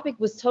 the topic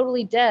was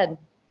totally dead.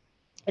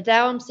 And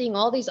now I'm seeing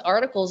all these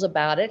articles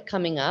about it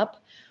coming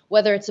up,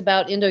 whether it's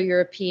about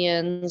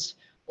Indo-Europeans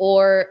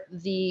or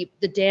the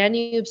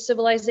Danube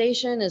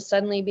civilization is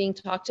suddenly being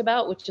talked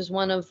about, which is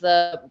one of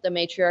the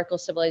matriarchal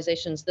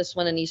civilizations, this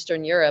one in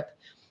Eastern Europe,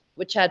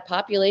 which had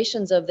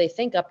populations of, they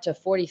think, up to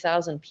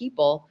 40,000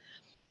 people,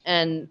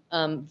 and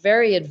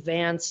very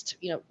advanced,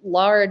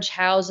 large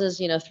houses,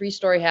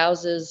 3-story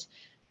houses,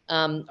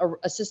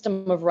 a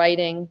system of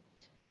writing.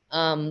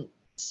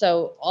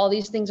 So all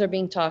these things are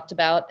being talked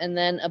about. And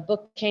then a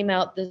book came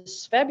out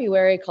this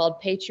February called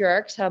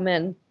Patriarchs, How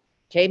Men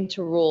Came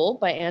to Rule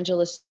by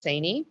Angela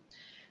Saini.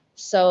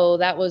 So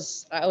I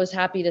was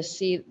happy to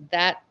see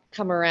that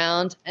come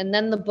around. And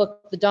then the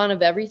book, The Dawn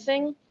of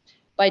Everything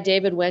by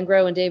David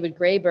Wengrow and David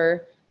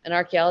Graeber, an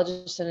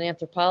archaeologist and an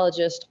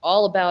anthropologist,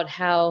 all about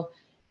how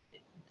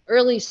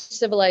early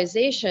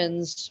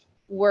civilizations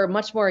were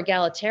much more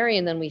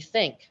egalitarian than we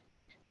think.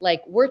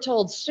 Like, we're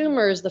told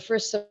Sumer is the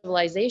first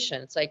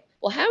civilization. It's like,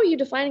 well, how are you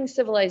defining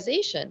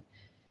civilization?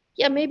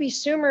 Yeah, maybe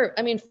Sumer,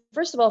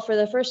 first of all, for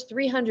the first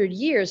 300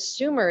 years,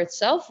 Sumer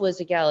itself was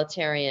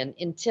egalitarian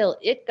until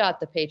it got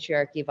the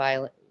patriarchy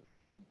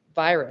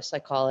virus, I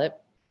call it.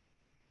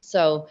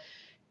 So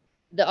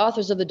the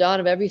authors of The Dawn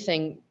of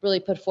Everything really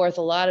put forth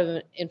a lot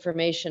of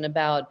information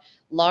about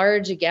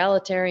large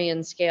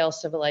egalitarian scale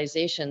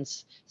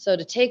civilizations. So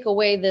to take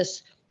away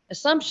this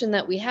assumption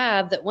that we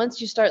have that once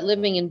you start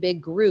living in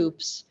big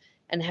groups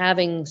and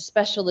having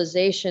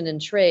specialization in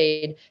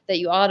trade, that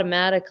you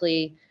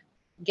automatically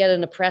get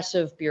an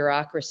oppressive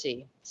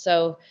bureaucracy.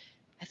 So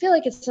I feel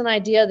like it's an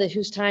idea that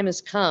whose time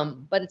has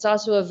come, but it's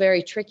also a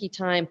very tricky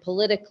time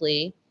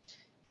politically,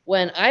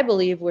 when I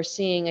believe we're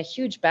seeing a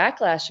huge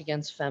backlash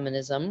against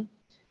feminism.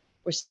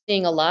 We're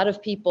seeing a lot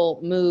of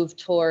people move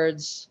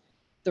towards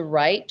the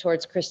right,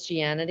 towards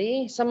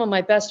Christianity. Some of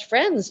my best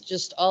friends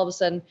just all of a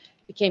sudden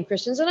became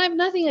Christians, and I have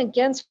nothing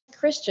against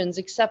Christians,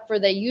 except for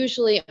they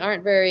usually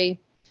aren't very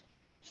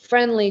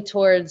friendly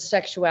towards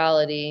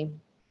sexuality.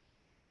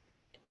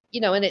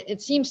 And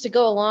it seems to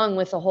go along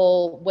with a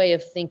whole way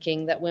of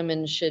thinking that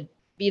women should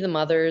be the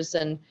mothers,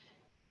 and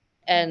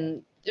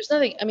there's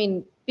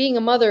nothing, being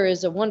a mother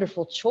is a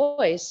wonderful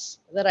choice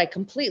that I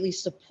completely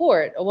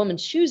support, a woman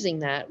choosing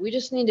that. We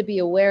just need to be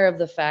aware of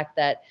the fact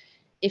that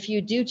if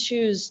you do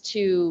choose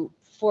to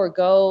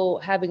forego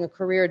having a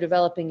career,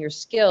 developing your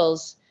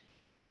skills,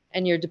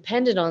 and you're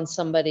dependent on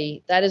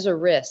somebody, that is a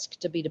risk,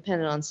 to be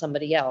dependent on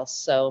somebody else.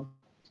 So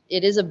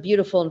it is a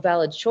beautiful and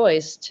valid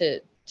choice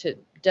to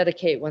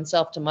dedicate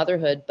oneself to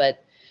motherhood,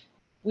 but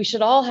we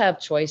should all have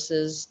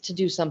choices to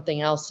do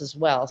something else as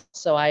well.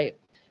 So I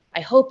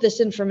hope this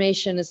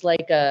information is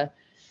like a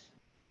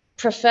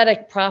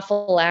prophetic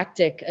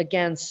prophylactic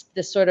against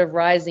this sort of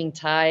rising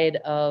tide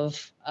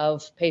of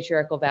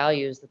patriarchal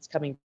values that's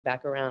coming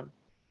back around.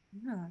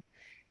 Yeah.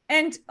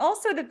 And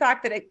also the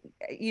fact that,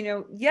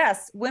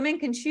 yes, women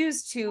can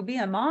choose to be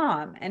a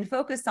mom and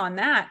focus on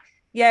that.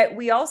 Yet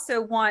we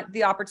also want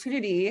the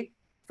opportunity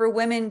for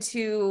women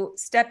to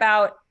step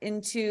out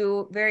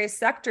into various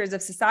sectors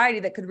of society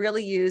that could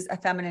really use a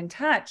feminine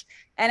touch.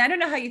 And I don't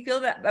know how you feel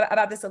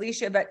about this,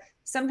 Alicia, but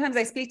sometimes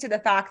I speak to the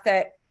fact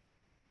that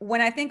when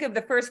I think of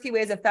the first few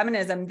waves of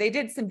feminism, they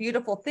did some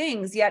beautiful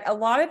things, yet a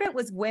lot of it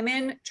was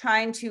women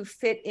trying to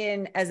fit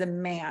in as a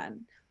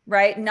man,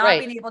 right? Not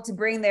being able to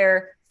bring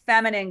their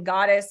feminine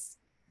goddess,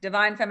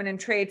 divine feminine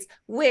traits,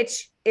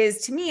 which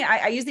is, to me,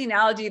 I use the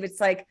analogy of,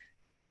 it's like,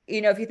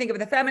 if you think of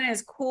the feminine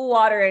as cool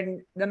water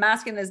and the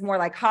masculine is more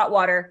like hot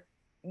water,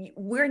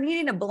 we're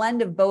needing a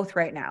blend of both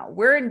right now.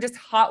 We're in just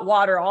hot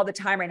water all the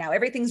time right now.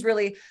 Everything's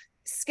really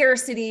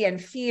scarcity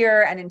and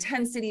fear and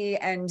intensity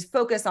and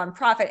focus on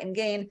profit and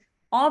gain,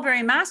 all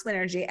very masculine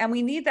energy. And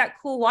we need that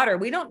cool water.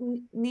 We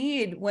don't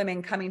need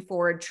women coming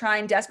forward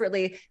trying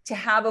desperately to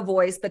have a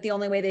voice, but the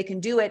only way they can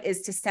do it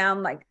is to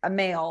sound like a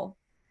male.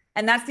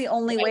 And that's the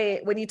only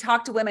way. When you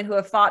talk to women who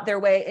have fought their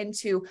way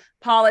into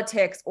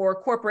politics or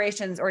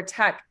corporations or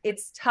tech,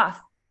 it's tough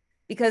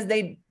because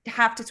they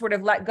have to sort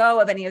of let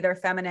go of any of their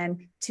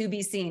feminine to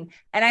be seen.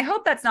 And I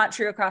hope that's not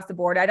true across the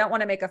board. I don't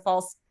want to make a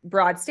false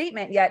broad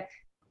statement, yet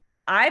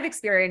I've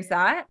experienced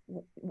that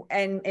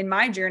and in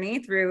my journey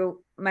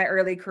through my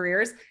early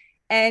careers.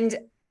 And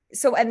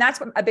that's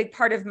a big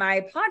part of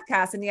my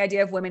podcast. And the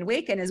idea of Women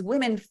Waken is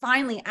women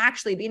finally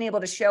actually being able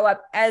to show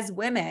up as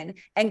women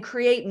and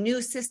create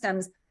new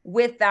systems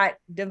with that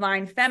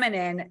divine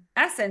feminine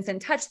essence and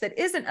touch that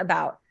isn't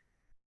about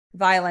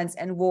violence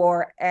and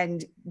war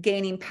and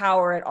gaining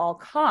power at all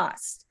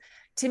costs.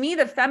 To me,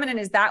 the feminine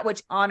is that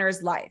which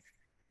honors life.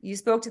 You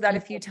spoke to that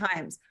a few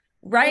times.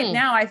 Right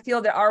now, I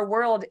feel that our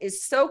world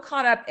is so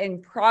caught up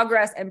in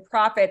progress and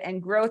profit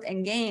and growth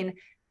and gain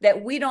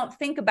that we don't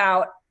think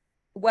about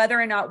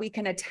whether or not we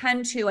can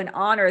attend to and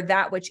honor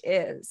that which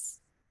is.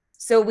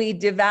 So we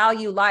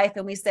devalue life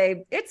and we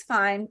say, it's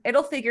fine.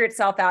 It'll figure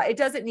itself out. It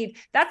doesn't need,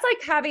 that's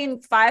like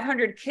having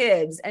 500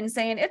 kids and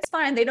saying, it's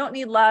fine. They don't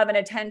need love and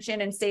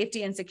attention and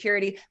safety and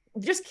security.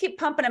 Just keep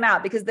pumping them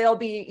out because they'll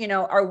be,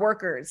 our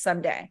workers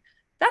someday.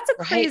 That's a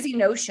crazy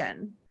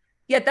notion.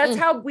 Yet that's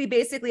how we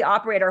basically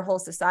operate our whole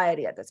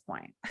society at this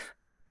point.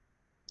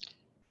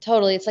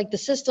 Totally. It's like the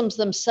systems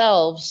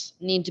themselves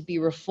need to be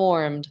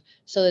reformed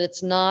so that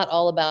it's not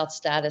all about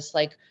status.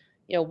 Like,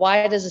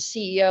 why does a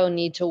CEO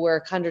need to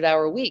work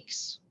 100-hour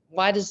weeks?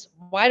 Why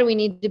do we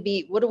need to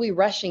be, what are we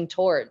rushing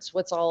towards?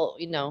 What's all,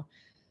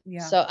 Yeah.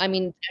 So, I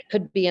mean, that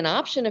could be an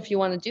option if you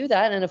want to do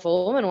that. And if a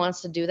woman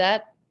wants to do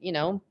that,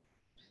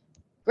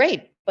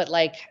 great. But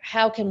like,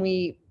 how can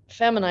we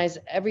feminize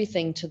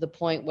everything to the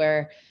point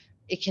where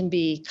it can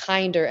be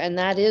kinder? And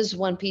that is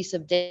one piece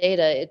of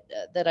data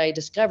that I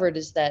discovered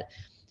is that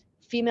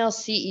female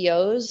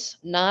CEOs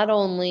not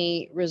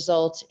only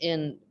result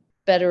in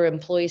better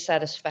employee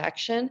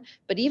satisfaction,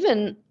 but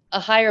even a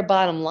higher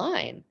bottom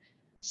line.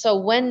 So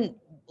when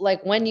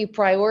you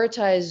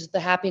prioritize the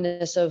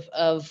happiness of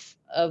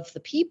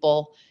the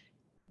people,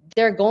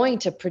 they're going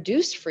to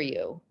produce for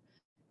you.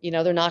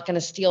 They're not going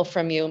to steal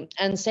from you.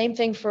 And same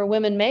thing for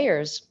women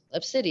mayors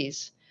of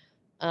cities.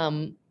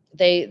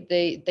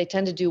 They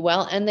tend to do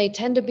well, and they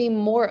tend to be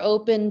more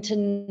open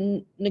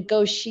to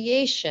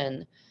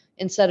negotiation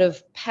instead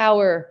of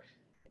power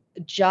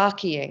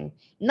jockeying.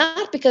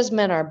 Not because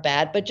men are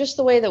bad, but just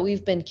the way that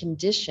we've been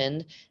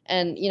conditioned.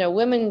 And,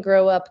 women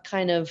grow up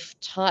kind of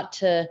taught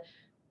to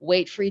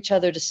wait for each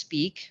other to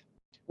speak.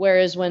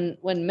 Whereas when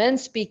men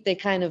speak, they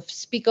kind of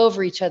speak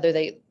over each other.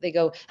 They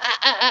go,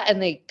 and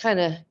they kind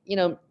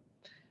of,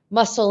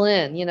 muscle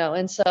in,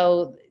 and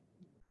so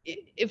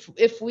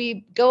if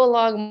we go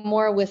along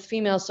more with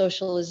female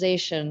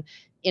socialization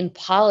in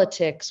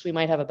politics, we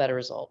might have a better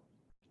result.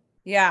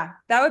 Yeah,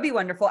 that would be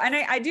wonderful. And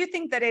I do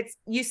think that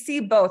you see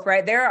both,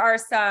 right? There are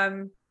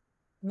some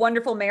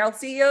wonderful male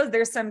CEOs.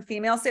 There's some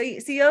female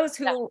CEOs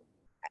who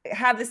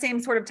have the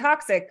same sort of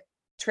toxic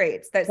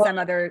traits that some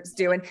others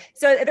do. And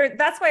so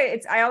that's why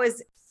I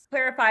always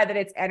clarify that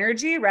it's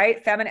energy,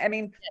 right? Feminine. I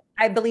mean,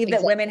 I believe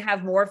that women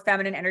have more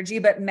feminine energy,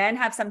 but men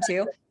have some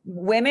too.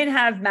 Women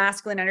have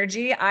masculine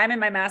energy. I'm in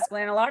my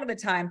masculine a lot of the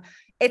time.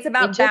 It's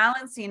about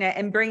balancing it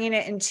and bringing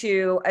it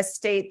into a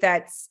state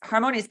that's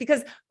harmonious,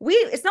 because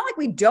it's not like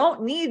we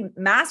don't need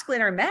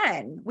masculine or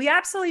men. We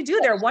absolutely do.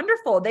 They're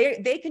wonderful.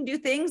 They can do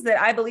things that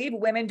I believe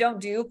women don't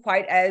do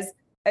quite as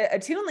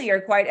attunely or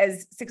quite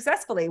as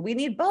successfully. We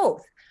need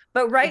both.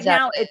 But right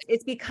now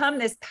it's become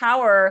this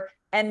power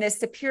and this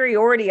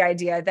superiority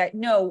idea that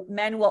no,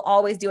 men will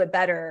always do it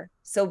better.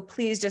 So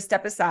please just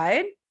step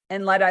aside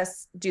and let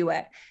us do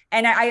it.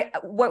 And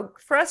what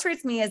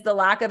frustrates me is the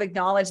lack of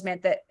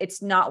acknowledgement that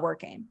it's not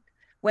working.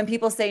 When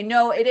people say,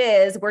 no, it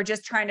is, we're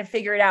just trying to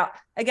figure it out.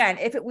 Again,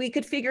 if we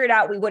could figure it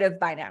out, we would have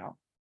by now.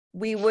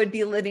 We would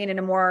be living in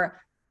a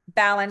more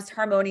balanced,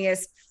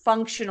 harmonious,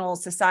 functional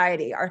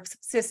society. Our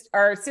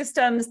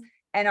systems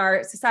and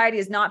our society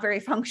is not very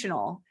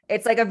functional.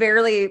 It's like a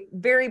very,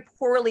 very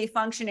poorly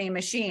functioning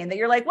machine that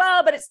you're like,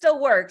 well, but it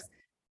still works.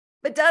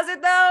 But does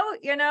it though?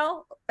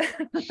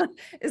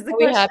 Is the question.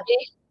 We happy?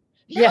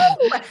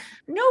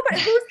 No, but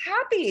who's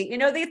happy?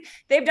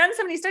 They've done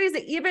so many studies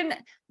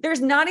that there's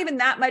not even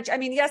that much. I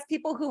mean, yes,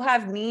 people who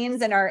have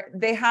means and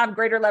they have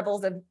greater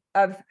levels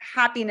of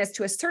happiness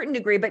to a certain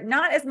degree, but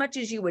not as much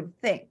as you would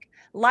think.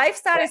 Life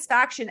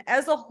satisfaction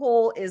as a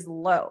whole is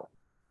low,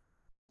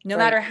 no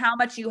matter how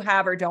much you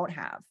have or don't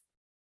have.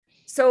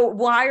 So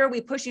why are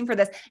we pushing for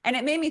this? And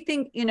it made me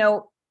think,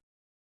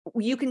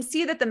 you can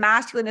see that the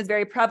masculine is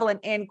very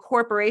prevalent in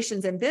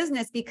corporations and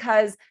business,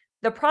 because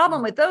the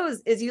problem with those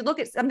is you look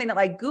at something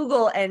like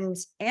Google and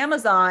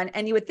Amazon,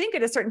 and you would think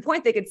at a certain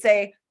point they could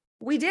say,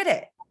 we did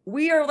it.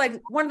 We are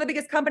like one of the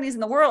biggest companies in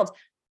the world.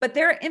 but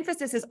their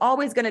emphasis is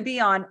always going to be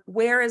on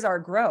where is our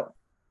growth?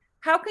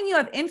 How can you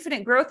have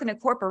infinite growth in a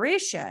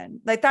corporation?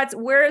 Like that's,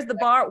 where is the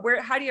bar?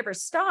 How do you ever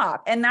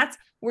stop? And that's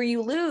where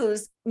you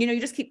lose, you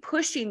just keep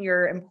pushing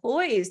your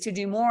employees to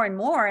do more and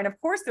more. And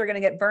of course they're going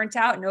to get burnt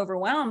out and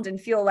overwhelmed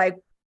and feel like,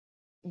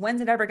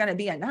 when's it ever going to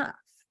be enough?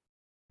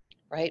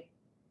 Right.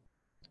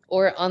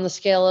 Or on the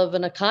scale of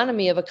an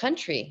economy of a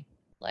country,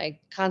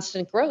 like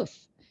constant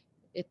growth,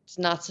 it's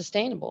not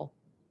sustainable.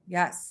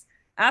 Yes,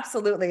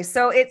 absolutely.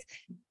 So it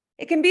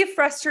can be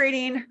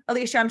frustrating,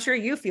 Alicia. I'm sure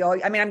you feel.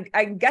 I mean,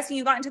 I'm guessing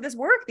you got into this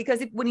work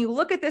because when you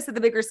look at this at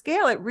the bigger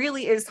scale, it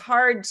really is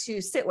hard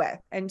to sit with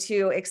and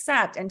to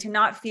accept and to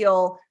not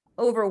feel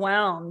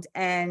overwhelmed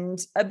and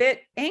a bit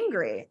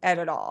angry at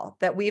it all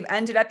that we've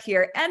ended up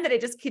here, and that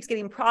it just keeps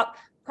getting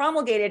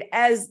promulgated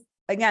as,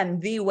 again,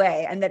 the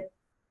way, and that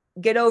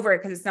get over it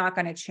because it's not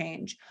going to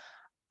change.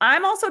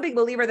 I'm also a big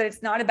believer that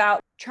it's not about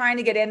trying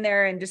to get in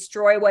there and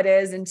destroy what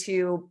is and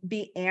to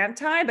be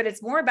anti, but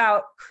it's more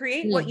about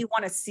create what you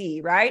want to see,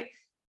 right?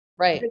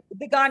 Right.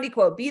 The Gandhi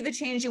quote, be the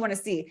change you want to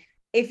see.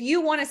 If you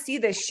want to see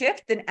this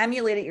shift, then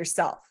emulate it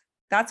yourself.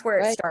 That's where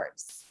it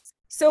starts.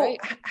 So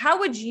how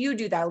would you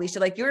do that, Alicia?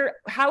 Like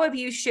how have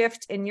you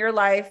shift in your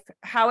life?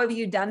 How have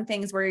you done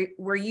things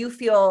where you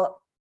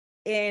feel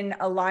in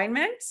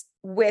alignment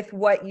with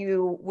what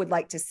you would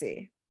like to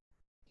see?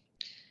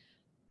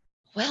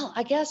 Well,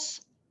 I guess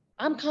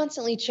I'm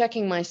constantly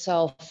checking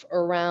myself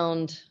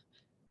around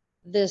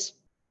this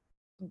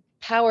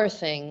power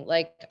thing.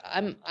 Like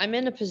I'm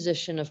in a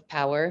position of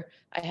power.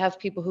 I have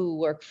people who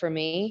work for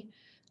me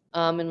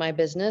in my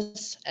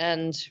business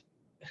and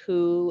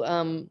who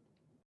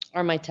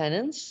are my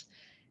tenants.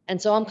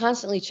 And so I'm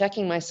constantly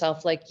checking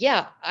myself like,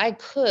 yeah, I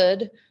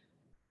could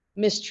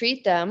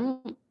mistreat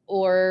them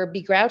or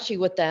be grouchy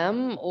with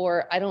them,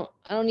 or I don't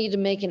need to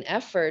make an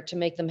effort to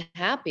make them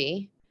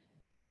happy.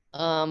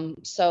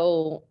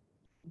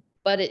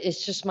 But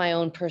it's just my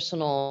own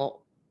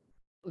personal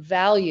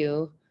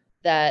value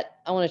that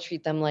I want to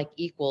treat them like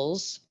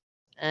equals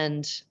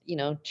and,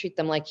 treat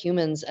them like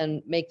humans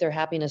and make their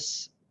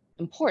happiness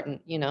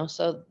important,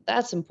 so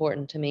that's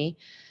important to me.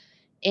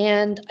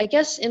 And I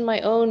guess in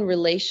my own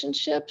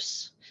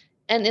relationships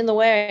and in the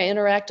way I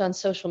interact on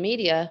social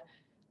media,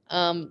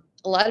 a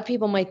lot of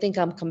people might think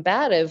I'm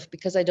combative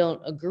because I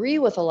don't agree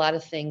with a lot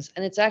of things.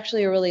 And it's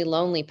actually a really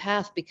lonely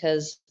path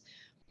because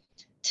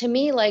to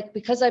me, like,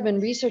 because I've been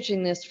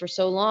researching this for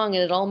so long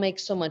and it all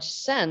makes so much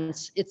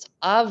sense, it's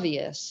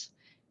obvious,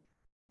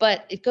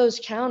 but it goes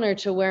counter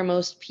to where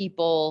most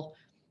people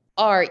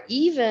are.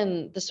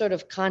 Even the sort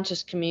of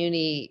conscious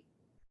community,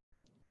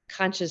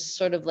 conscious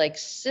sort of like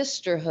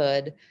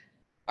sisterhood,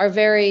 are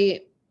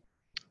very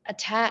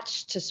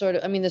attached to sort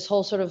of, this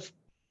whole sort of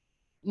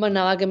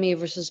monogamy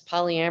versus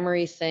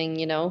polyamory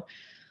thing,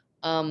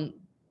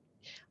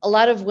 a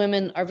lot of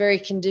women are very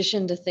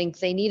conditioned to think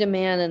they need a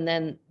man and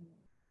then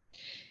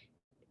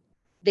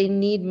they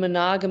need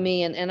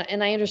monogamy.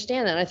 And I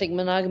understand that. I think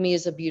monogamy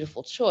is a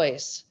beautiful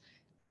choice,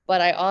 but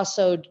I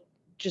also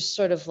just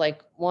sort of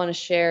like want to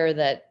share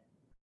that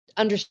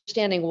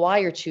understanding why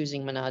you're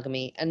choosing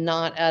monogamy and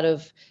not out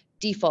of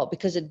default,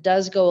 because it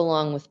does go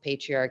along with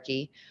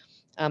patriarchy.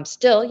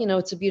 Still,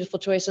 it's a beautiful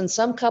choice. And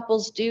some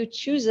couples do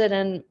choose it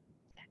and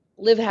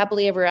live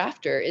happily ever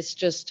after. It's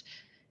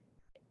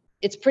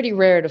pretty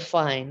rare to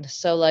find.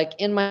 So like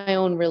in my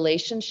own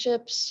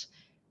relationships,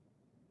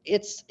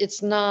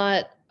 it's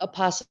not a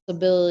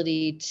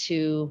possibility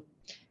to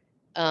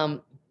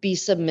be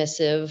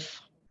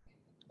submissive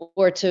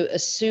or to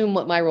assume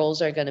what my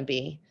roles are going to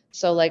be.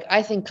 So like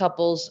I think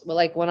couples,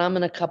 like when I'm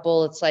in a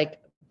couple, it's like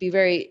be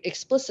very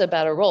explicit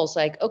about our roles.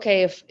 Like,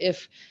 okay,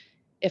 if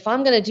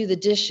I'm going to do the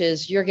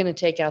dishes, you're going to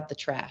take out the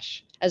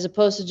trash, as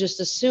opposed to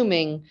just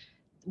assuming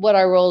what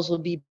our roles will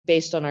be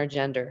based on our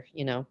gender,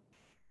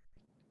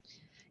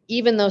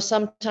 Even though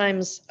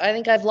sometimes I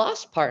think I've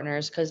lost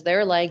partners because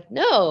they're like,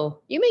 no,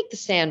 you make the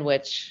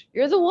sandwich.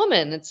 You're the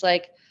woman. It's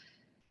like,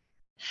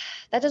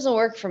 that doesn't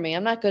work for me.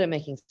 I'm not good at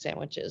making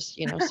sandwiches,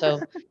 so.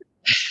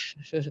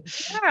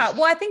 Yeah.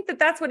 Well, I think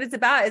that's what it's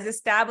about, is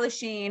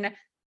establishing,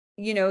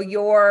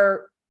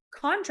 your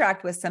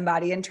contract with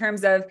somebody in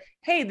terms of,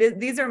 hey,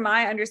 these are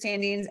my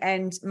understandings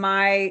and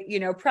my,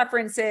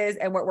 preferences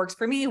and what works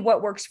for me,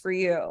 what works for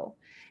you.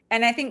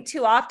 And I think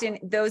too often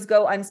those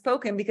go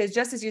unspoken because,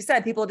 just as you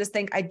said, people just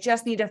think, I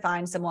just need to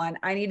find someone.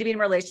 I need to be in a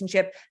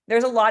relationship.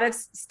 There's a lot of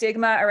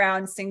stigma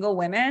around single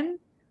women.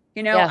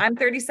 Yeah. I'm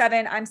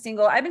 37, I'm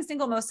single. I've been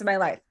single most of my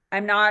life.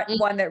 I'm not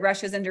one that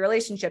rushes into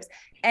relationships.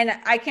 And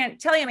I can't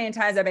tell you how many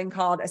times I've been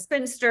called a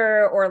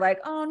spinster or like,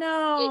 oh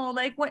no,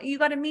 like what, you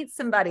got to meet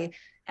somebody.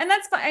 And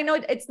that's fine. I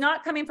know it's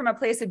not coming from a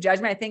place of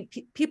judgment. I think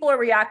people are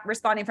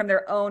responding from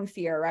their own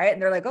fear, right?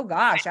 And they're like, oh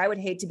gosh, I would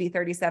hate to be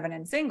 37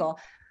 and single.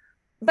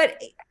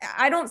 But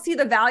I don't see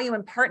the value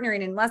in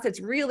partnering unless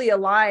it's really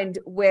aligned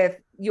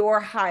with your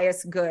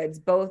highest goods,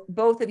 both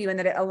of you, and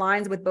that it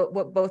aligns with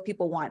what both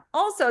people want.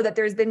 Also, that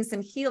there's been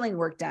some healing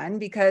work done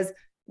because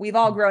we've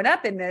all grown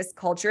up in this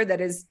culture that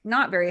is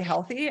not very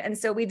healthy. And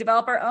so we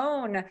develop our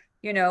own,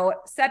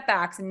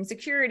 setbacks and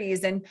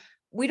insecurities. And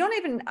we don't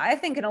even, I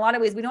think in a lot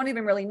of ways, we don't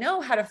even really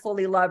know how to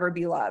fully love or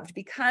be loved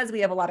because we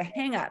have a lot of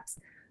hangups,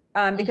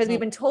 because we've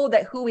been told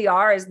that who we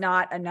are is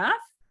not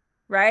enough,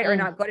 right? Or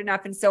not good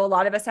enough. And so a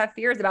lot of us have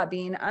fears about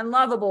being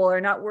unlovable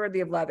or not worthy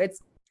of love.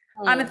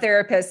 I'm a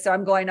therapist, so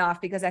I'm going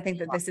off because I think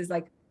that this is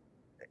like,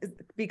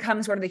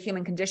 becomes sort of the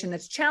human condition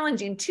that's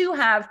challenging to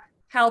have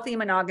healthy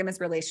monogamous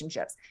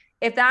relationships.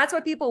 If that's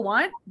what people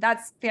want,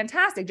 that's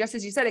fantastic. Just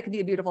as you said, it can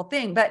be a beautiful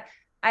thing. But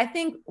I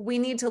think we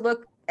need to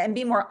look and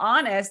be more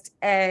honest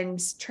and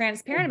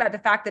transparent about the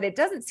fact that it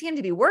doesn't seem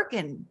to be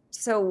working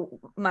so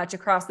much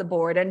across the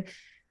board. And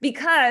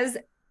because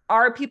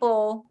are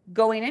people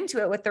going into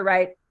it with the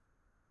right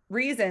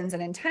reasons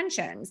and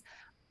intentions,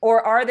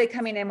 or are they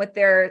coming in with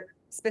their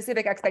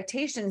specific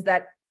expectations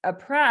that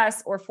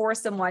oppress or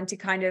force someone to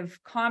kind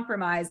of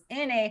compromise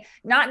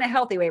not in a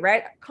healthy way,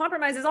 right?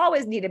 Compromise is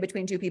always needed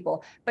between two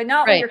people, but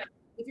not when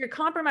if you're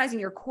compromising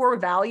your core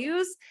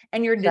values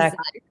and your desires,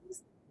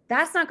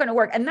 that's not going to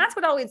work. And that's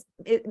what always,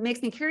 it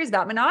makes me curious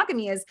about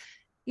monogamy is,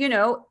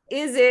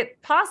 is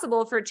it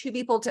possible for two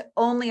people to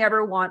only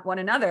ever want one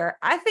another?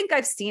 I think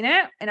I've seen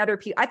it in other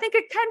people. I think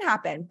it can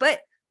happen,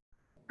 but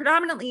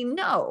predominantly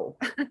no.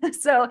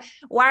 So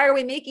why are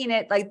we making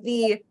it like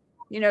the,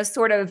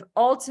 sort of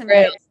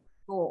ultimate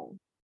goal?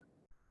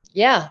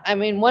 Yeah. I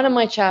mean, one of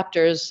my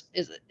chapters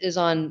is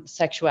on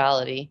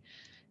sexuality.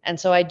 And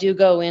so I do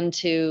go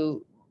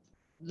into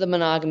the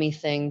monogamy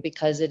thing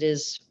because it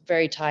is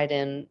very tied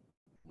in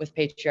with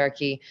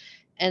patriarchy.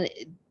 And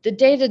the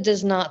data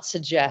does not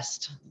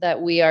suggest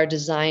that we are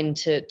designed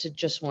to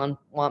just want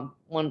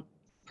one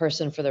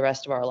person for the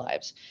rest of our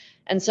lives.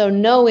 And so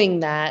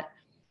knowing that,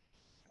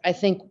 I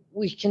think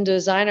we can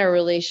design our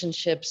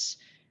relationships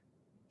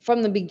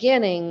from the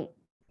beginning,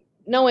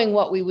 knowing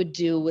what we would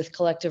do with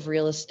collective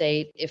real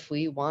estate if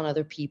we want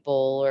other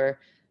people, or,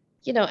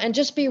 and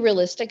just be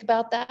realistic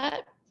about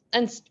that.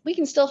 And we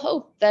can still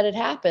hope that it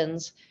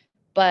happens.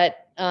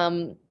 But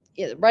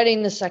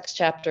writing the sex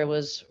chapter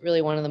was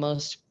really one of the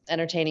most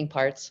entertaining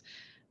parts.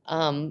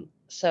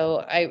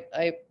 So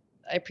I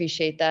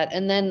appreciate that.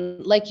 And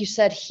then, like you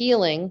said,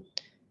 healing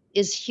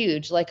is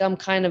huge. Like, I'm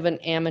kind of an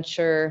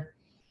amateur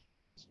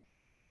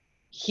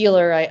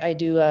healer. I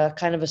do a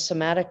kind of a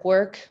somatic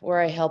work where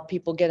I help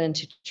people get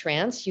into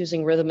trance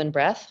using rhythm and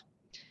breath.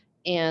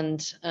 And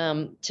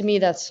to me,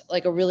 that's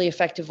like a really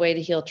effective way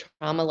to heal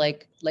trauma,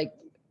 like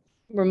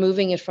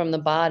removing it from the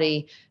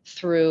body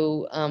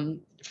through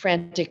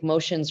frantic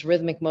motions,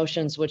 rhythmic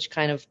motions, which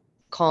kind of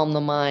calm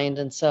the mind.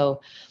 And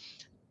so,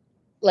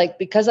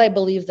 because I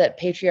believe that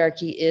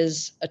patriarchy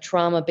is a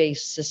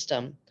trauma-based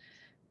system,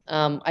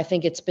 I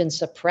think it's been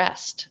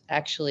suppressed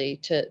actually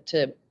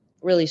to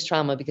release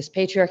trauma, because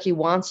patriarchy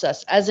wants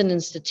us as an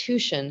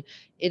institution.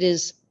 It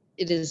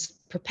is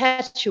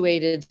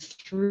perpetuated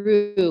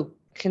through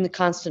the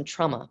constant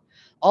trauma,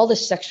 all the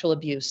sexual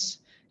abuse,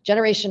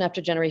 generation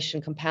after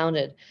generation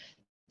compounded.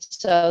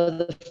 So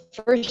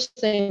the first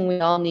thing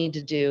we all need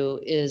to do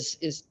is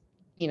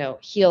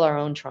heal our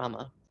own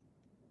trauma.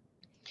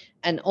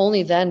 And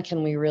only then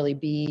can we really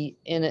be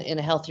in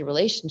a healthy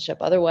relationship.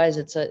 Otherwise,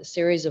 it's a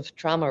series of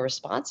trauma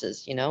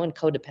responses, and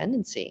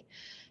codependency.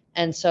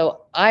 And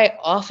so I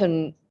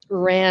often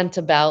rant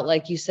about,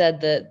 like you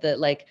said,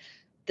 the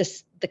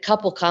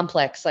couple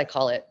complex, I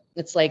call it.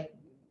 It's like,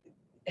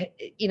 I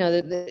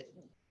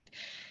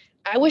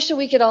wish that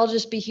we could all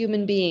just be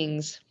human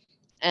beings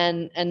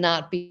and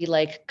not be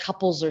like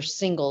couples or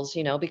singles,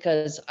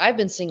 because I've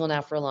been single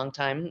now for a long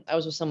time. I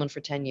was with someone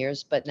for 10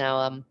 years, but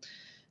now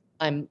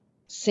I'm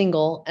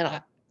single, and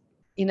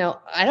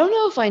I don't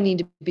know if I need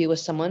to be with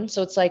someone.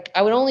 So it's like,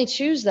 I would only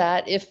choose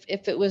that if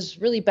it was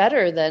really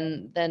better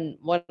than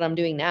what I'm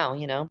doing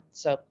now,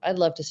 so I'd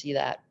love to see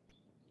that.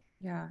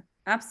 Yeah,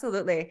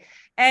 absolutely.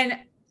 And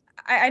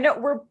I know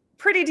we're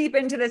pretty deep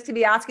into this to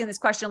be asking this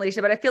question,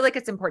 Alicia, but I feel like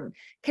it's important.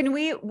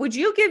 Would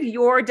you give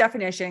your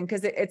definition?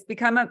 Because it's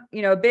become a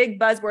big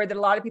buzzword that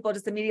a lot of people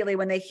just immediately,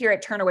 when they hear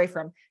it, turn away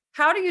from.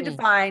 How do you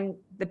define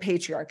the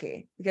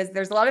patriarchy? Because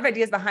there's a lot of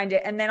ideas behind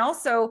it. And then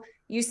also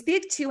you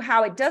speak to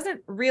how it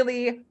doesn't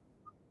really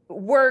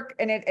work,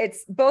 and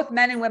it's both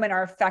men and women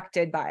are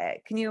affected by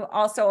it. Can you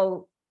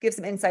also give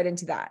some insight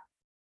into that?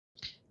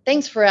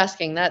 Thanks for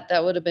asking. That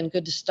would have been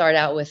good to start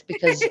out with,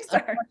 because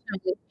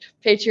unfortunately,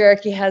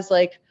 patriarchy has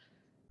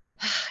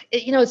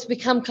it's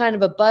become kind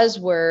of a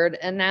buzzword,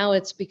 and now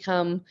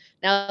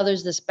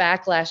there's this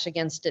backlash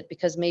against it,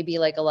 because maybe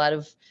like a lot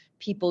of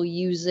people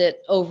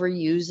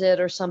overuse it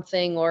or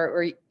something,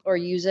 or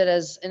use it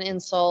as an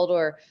insult,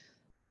 or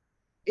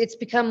it's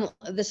become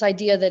this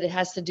idea that it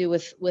has to do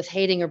with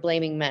hating or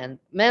blaming men.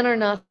 Men are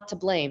not to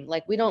blame.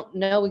 Like, we don't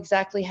know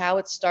exactly how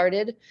it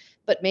started,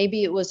 but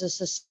maybe it was a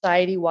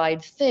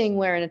society-wide thing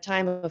where in a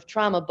time of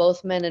trauma,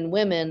 both men and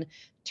women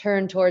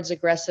turn towards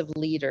aggressive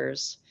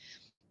leaders.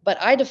 But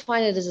I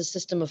define it as a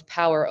system of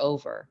power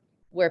over,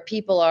 where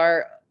people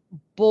are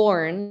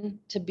born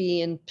to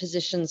be in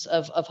positions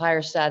of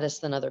higher status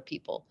than other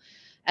people,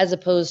 as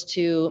opposed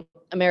to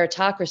a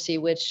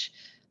meritocracy, which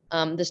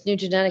this new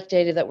genetic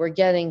data that we're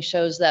getting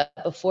shows that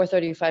before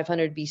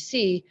 3500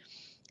 BC,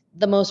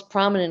 the most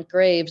prominent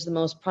graves, the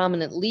most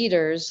prominent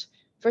leaders,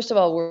 first of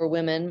all, were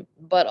women,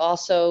 but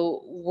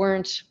also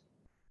weren't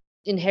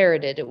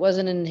inherited. It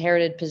wasn't an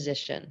inherited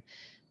position.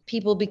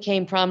 People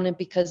became prominent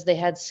because they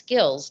had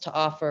skills to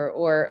offer,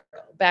 or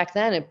back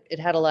then it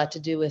had a lot to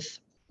do with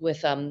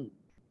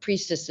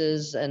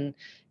priestesses and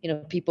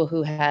people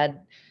who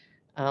had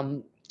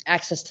um,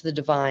 access to the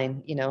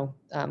divine,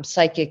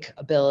 psychic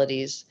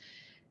abilities.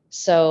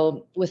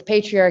 So with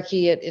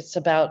patriarchy, it's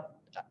about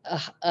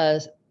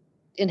a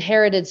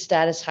inherited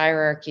status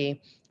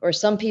hierarchy, or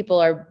some people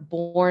are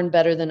born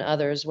better than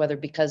others, whether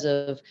because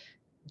of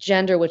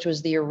gender, which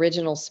was the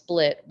original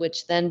split,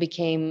 which then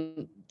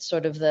became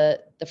sort of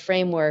the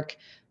framework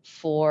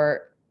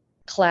for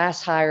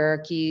class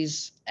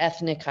hierarchies,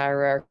 ethnic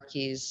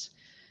hierarchies,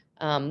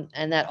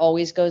 and that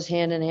always goes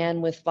hand in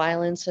hand with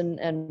violence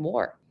and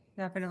war.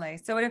 Definitely.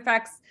 So it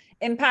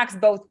impacts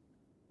both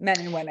men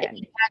and women. It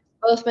impacts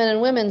both men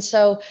and women.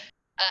 So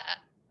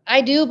I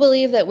do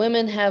believe that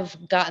women have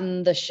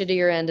gotten the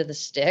shittier end of the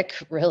stick,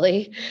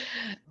 really,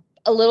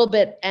 a little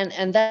bit,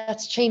 and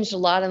that's changed a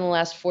lot in the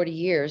last 40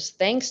 years,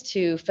 thanks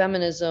to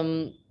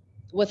feminism,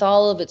 with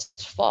all of its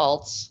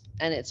faults,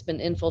 and it's been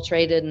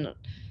infiltrated and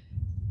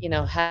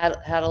had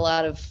a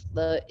lot of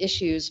the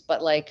issues,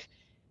 but like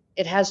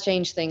it has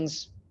changed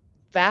things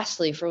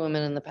vastly for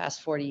women in the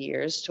past 40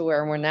 years, to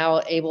where we're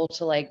now able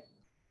to like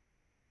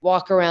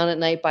walk around at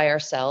night by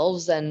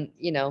ourselves and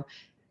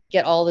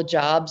get all the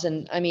jobs.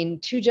 And I mean,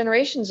 2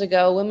 generations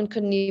ago, women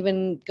couldn't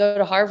even go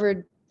to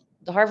Harvard,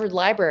 the Harvard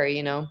Library.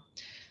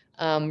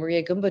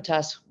 Maria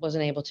Gumbutas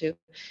wasn't able to,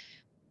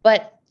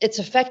 but it's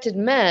affected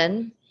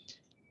men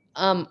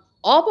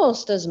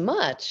almost as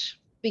much,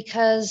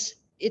 because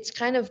it's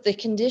kind of the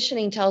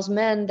conditioning tells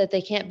men that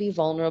they can't be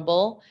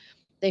vulnerable,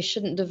 they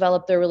shouldn't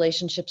develop their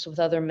relationships with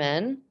other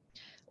men,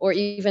 or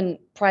even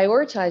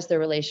prioritize their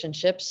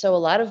relationships. So a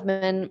lot of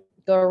men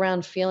go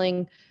around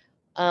feeling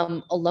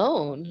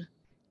alone,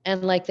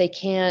 and like they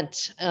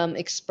can't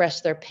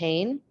express their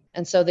pain,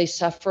 and so they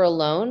suffer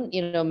alone.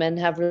 Men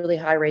have really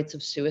high rates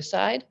of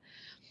suicide,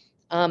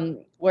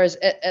 whereas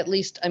at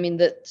least, I mean,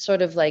 the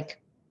sort of like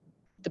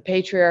the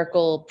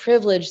patriarchal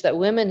privilege that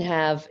women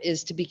have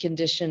is to be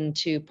conditioned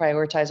to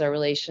prioritize our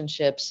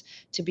relationships,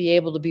 to be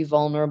able to be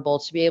vulnerable,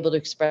 to be able to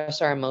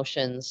express our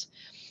emotions,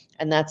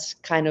 and that's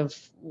kind of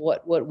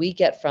what we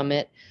get from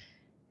it.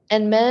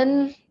 And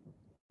men,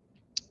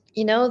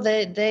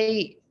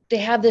 they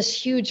have this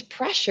huge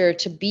pressure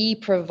to be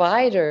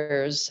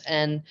providers,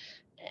 and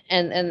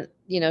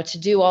to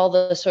do all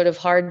the sort of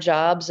hard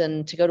jobs,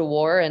 and to go to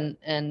war,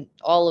 and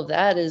all of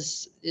that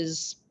is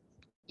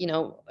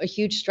a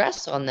huge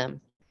stress on them.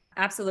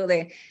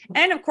 Absolutely.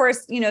 And of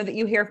course, that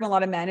you hear from a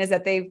lot of men is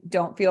that they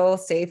don't feel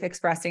safe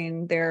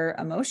expressing their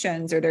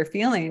emotions or their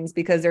feelings,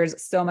 because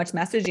there's so much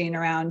messaging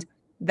around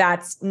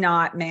that's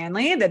not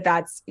manly,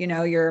 that's,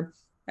 you're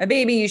a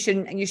baby, you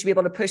should be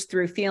able to push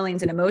through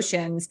feelings and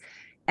emotions.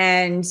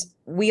 And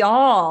we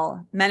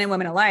all, men and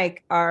women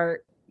alike,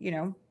 are,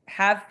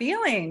 have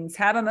feelings,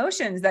 have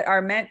emotions that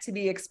are meant to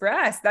be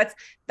expressed. That's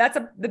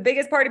the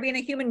biggest part of being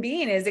a human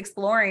being, is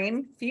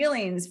exploring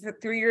feelings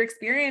through your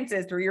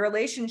experiences, through your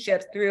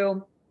relationships,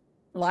 through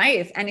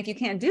life. And if you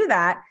can't do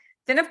that,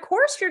 then of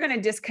course you're going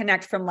to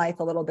disconnect from life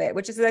a little bit,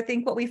 which is, I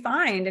think, what we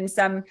find in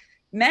some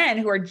men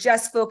who are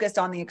just focused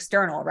on the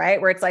external,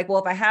 right? Where it's like, well,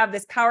 if I have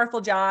this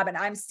powerful job and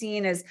I'm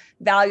seen as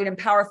valued and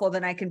powerful,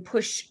 then I can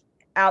push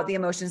out the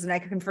emotions, and I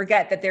can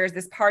forget that there's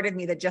this part of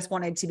me that just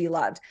wanted to be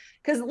loved.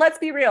 Because let's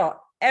be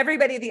real,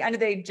 everybody at the end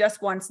of the day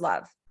just wants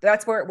love.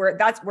 That's where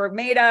we're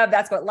made of.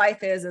 That's what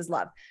life is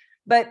love.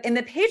 But in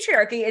the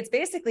patriarchy, it's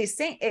basically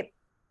saying it.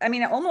 I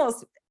mean,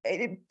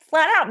 it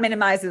flat out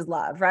minimizes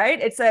love,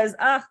 right? It says,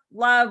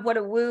 love, what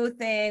a woo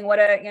thing, what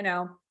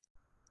a,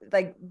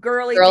 like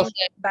girly thing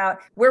about,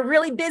 we're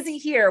really busy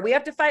here. We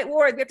have to fight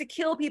wars. We have to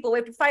kill people. We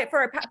have to fight for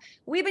our power.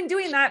 We've been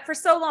doing that for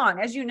so long,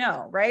 as you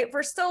know, right?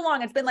 For so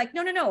long, it's been like,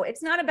 no.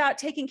 It's not about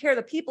taking care of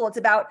the people. It's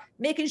about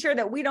making sure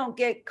that we don't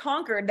get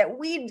conquered, that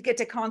we get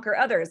to conquer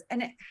others.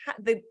 And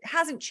it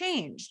hasn't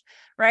changed,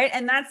 right?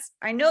 And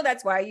I know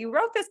that's why you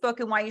wrote this book,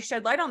 and why you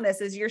shed light on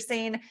this, is you're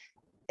saying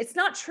it's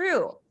not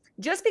true.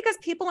 Just because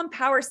people in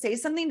power say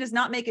something does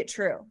not make it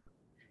true.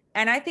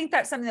 And I think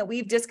that's something that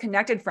we've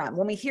disconnected from.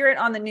 When we hear it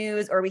on the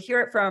news, or we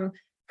hear it from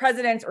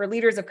presidents or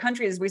leaders of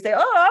countries, we say,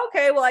 oh,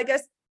 okay, well, I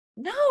guess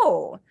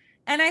no.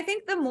 And I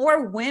think the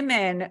more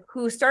women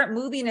who start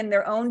moving in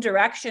their own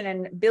direction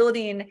and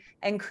building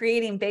and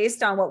creating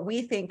based on what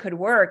we think could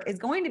work is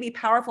going to be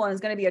powerful, and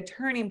is going to be a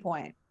turning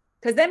point.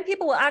 Because then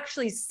people will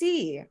actually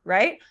see,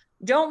 right?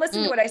 Don't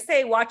listen to what I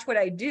say, watch what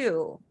I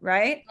do,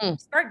 right?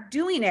 Start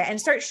doing it,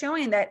 and start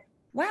showing that,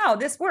 wow,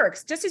 this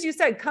works. Just as you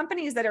said,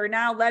 companies that are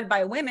now led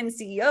by women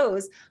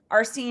CEOs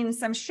are seeing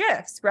some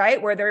shifts,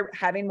 right? Where they're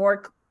having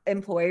more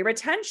employee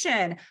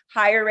retention,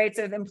 higher rates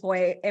of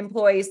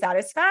employee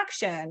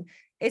satisfaction.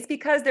 It's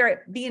because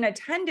they're being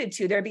attended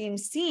to, they're being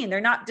seen. They're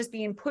not just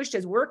being pushed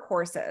as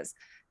workhorses.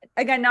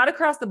 Again, not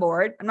across the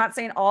board. I'm not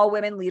saying all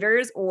women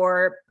leaders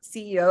or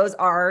CEOs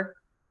are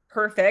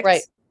perfect.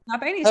 Right. Not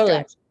by any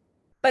stretch.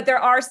 But there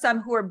are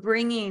some who are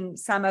bringing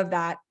some of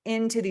that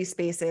into these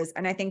spaces.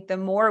 And I think the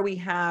more we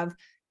have,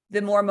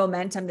 the more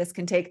momentum this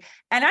can take.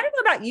 And I don't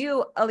know about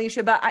you,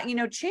 Alicia, but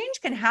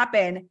change can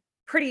happen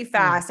pretty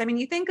fast. I mean,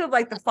 you think of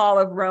like the fall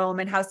of Rome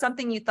and how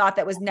something you thought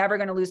that was never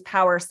going to lose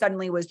power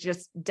suddenly was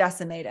just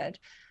decimated.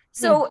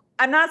 So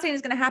I'm not saying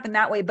it's going to happen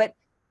that way, but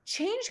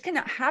change can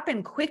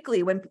happen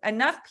quickly when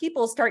enough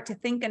people start to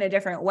think in a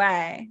different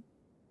way.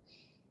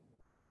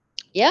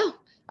 Yeah.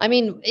 I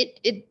mean,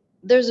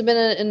 there's been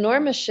an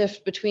enormous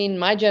shift between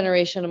my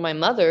generation and my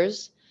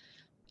mother's.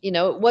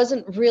 It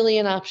wasn't really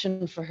an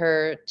option for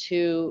her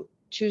to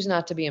choose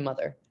not to be a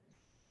mother.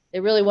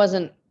 It really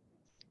wasn't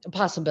a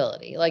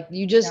possibility. Like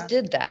you just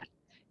did that,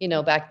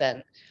 back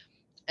then.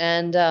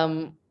 And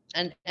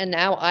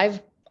now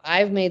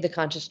I've made the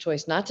conscious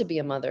choice not to be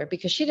a mother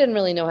because she didn't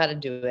really know how to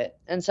do it.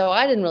 And so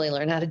I didn't really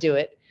learn how to do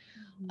it.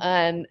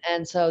 And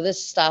so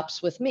this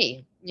stops with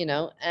me,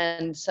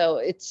 and so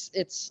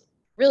it's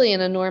really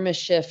an enormous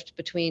shift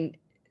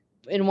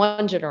in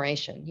one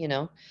generation,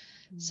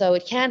 so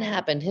it can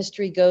happen.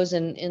 History goes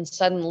in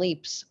sudden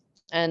leaps,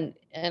 and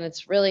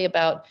it's really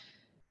about,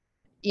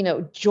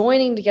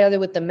 joining together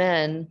with the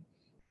men.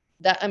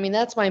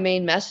 That's my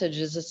main message.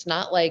 Is it's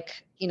not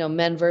like,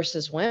 men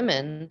versus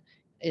women.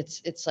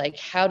 It's like,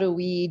 how do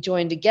we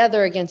join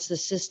together against the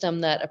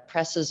system that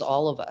oppresses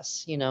all of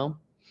us,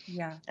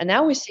 Yeah. And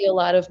now we see a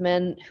lot of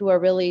men who are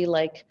really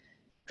like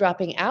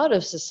dropping out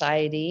of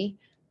society.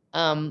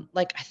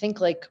 Like I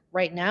think like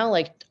right now,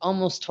 like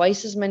almost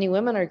twice as many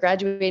women are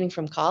graduating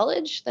from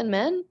college than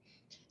men.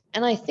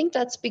 And I think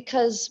that's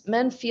because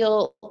men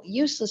feel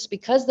useless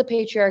because the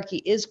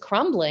patriarchy is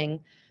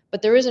crumbling,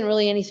 but there isn't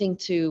really anything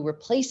to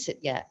replace it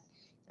yet.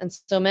 And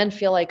so men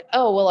feel like,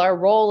 oh, well, our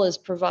role as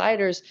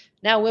providers,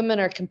 now women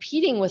are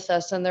competing with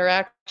us and they're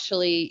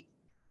actually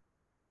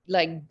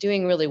like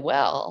doing really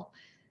well.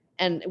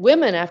 And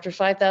women, after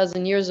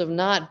 5,000 years of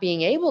not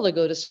being able to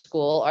go to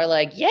school, are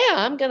like, yeah,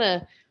 I'm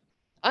gonna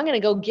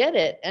go get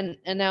it. And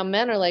now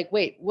men are like,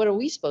 wait, what are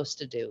we supposed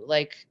to do?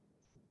 Like,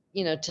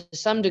 to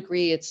some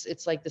degree,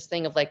 it's like this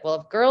thing of like, well,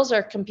 if girls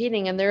are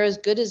competing and they're as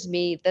good as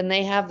me, then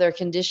they have their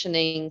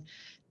conditioning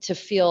to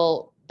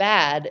feel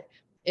bad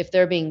if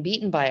they're being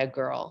beaten by a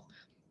girl.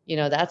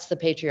 That's the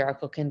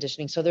patriarchal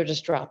conditioning. So they're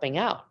just dropping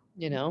out,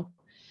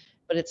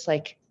 but it's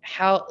like,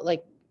 how,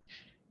 like,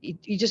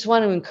 you just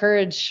want to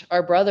encourage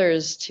our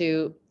brothers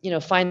to,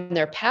 find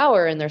their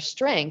power and their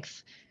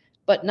strength,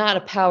 but not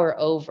a power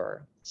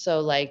over.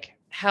 So like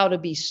how to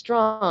be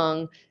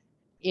strong,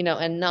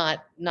 and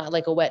not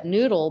like a wet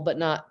noodle, but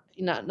not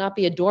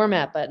be a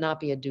doormat, but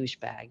not be a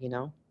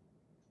douchebag,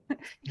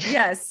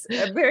 Yes,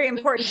 a very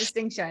important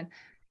distinction.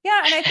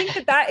 Yeah, and I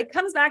think that it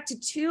comes back to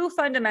two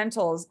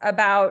fundamentals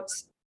about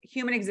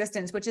human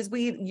existence, which is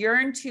we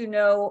yearn to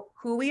know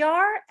who we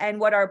are and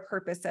what our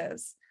purpose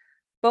is.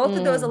 Both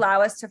of those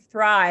allow us to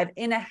thrive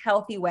in a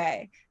healthy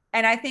way.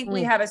 And I think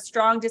we have a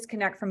strong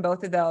disconnect from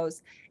both of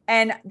those.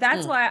 And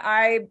that's why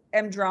I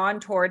am drawn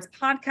towards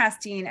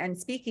podcasting and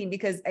speaking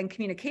and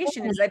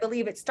communication is I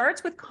believe it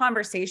starts with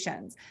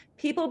conversations,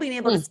 people being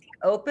able to speak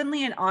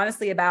openly and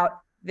honestly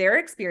about their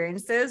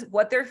experiences,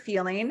 what they're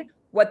feeling,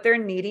 what they're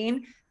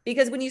needing.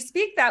 Because when you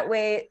speak that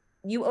way,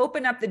 you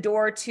open up the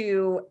door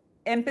to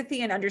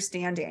empathy and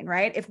understanding,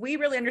 right? If we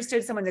really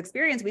understood someone's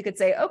experience, we could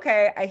say,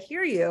 okay, I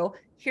hear you.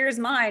 Here's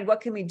mine.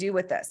 What can we do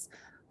with this?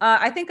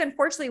 I think,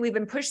 unfortunately, we've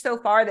been pushed so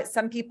far that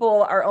some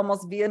people are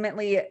almost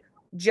vehemently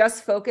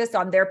just focused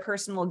on their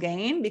personal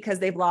gain because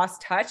they've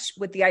lost touch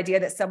with the idea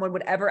that someone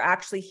would ever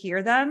actually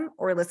hear them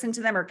or listen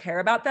to them or care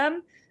about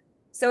them.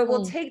 So it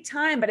will take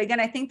time. But again,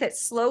 I think that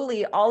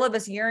slowly all of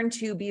us yearn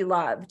to be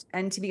loved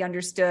and to be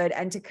understood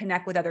and to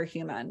connect with other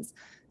humans.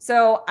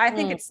 So I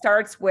think it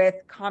starts with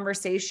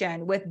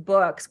conversation, with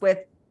books, with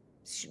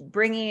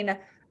bringing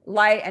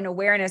light and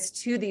awareness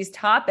to these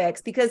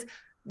topics, because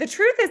the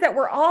truth is that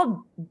we're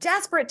all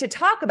desperate to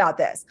talk about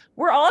this.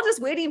 We're all just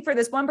waiting for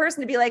this one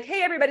person to be like,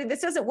 hey, everybody,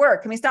 this doesn't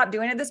work. Can we stop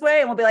doing it this way?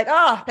 And we'll be like,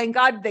 oh, thank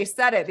God they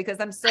said it because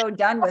I'm so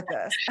done with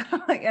this,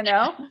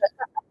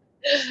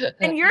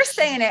 And you're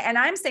saying it and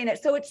I'm saying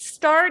it. So it's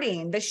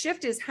starting, the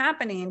shift is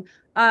happening.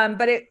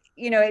 But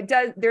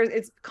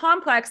it's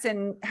complex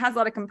and has a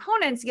lot of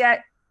components,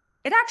 yet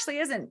it actually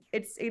isn't.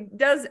 It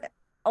does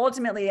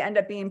ultimately end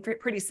up being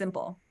pretty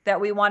simple,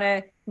 that we want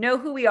to know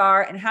who we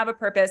are and have a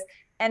purpose,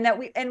 and that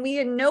we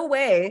in no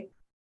way,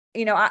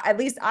 at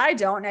least I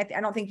don't, and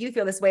I don't think you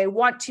feel this way,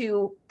 want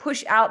to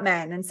push out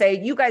men and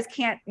say, you guys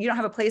you don't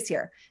have a place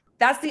here.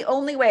 That's the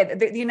only way.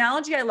 The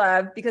analogy I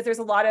love, because there's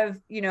a lot of,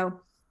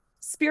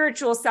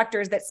 spiritual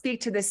sectors that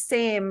speak to the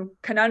same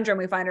conundrum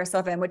we find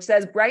ourselves in, which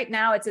says right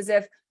now it's as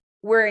if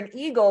we're an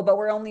eagle, but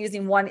we're only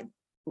using one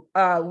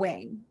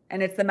wing,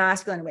 and it's the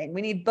masculine wing.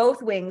 We need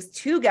both wings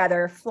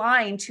together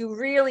flying to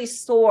really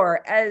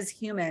soar as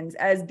humans,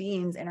 as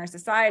beings in our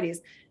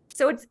societies.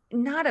 So it's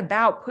not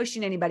about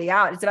pushing anybody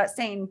out. It's about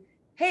saying,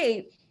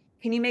 hey,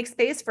 can you make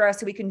space for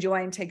us so we can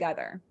join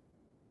together?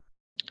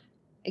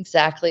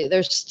 Exactly.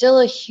 There's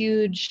still a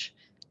huge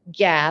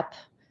gap.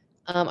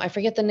 I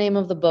forget the name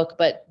of the book,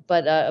 but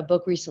a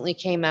book recently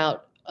came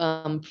out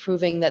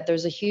proving that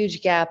there's a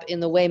huge gap in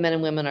the way men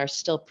and women are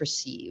still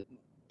perceived.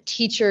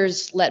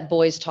 Teachers let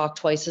boys talk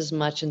twice as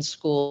much in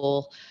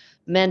school.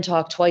 Men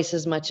talk twice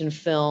as much in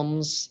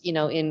films,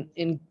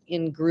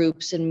 in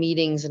groups and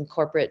meetings and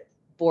corporate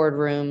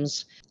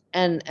boardrooms.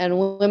 And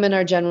women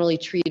are generally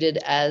treated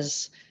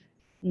as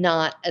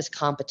not as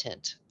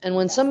competent. And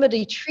when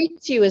somebody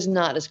treats you as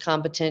not as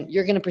competent,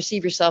 you're going to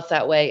perceive yourself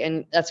that way.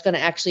 And that's going to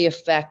actually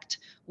affect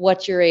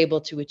what you're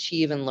able to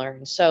achieve and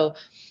learn. So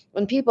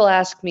when people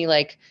ask me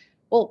like,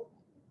 well,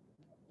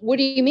 what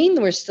do you mean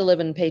we're still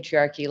living in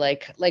patriarchy?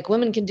 Like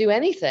women can do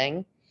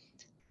anything.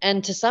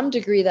 And to some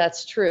degree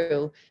that's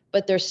true,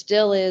 but there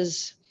still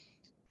is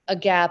a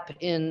gap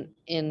in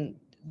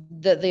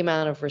the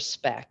amount of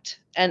respect.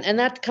 And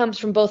that comes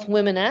from both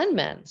women and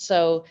men.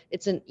 So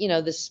it's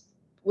this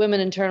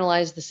women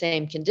internalize the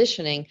same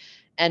conditioning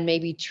and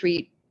maybe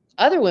treat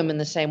other women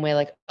the same way,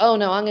 like, oh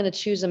no, I'm going to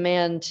choose a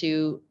man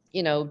to,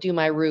 do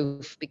my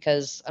roof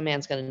because a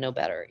man's going to know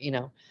better.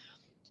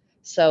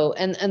 So,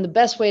 and the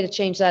best way to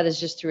change that is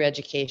just through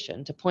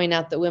education, to point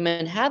out that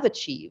women have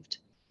achieved,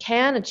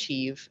 can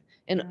achieve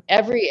in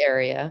every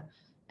area.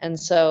 And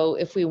so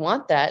if we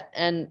want that,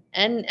 and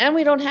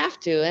we don't have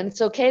to, and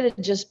it's okay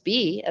to just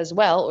be as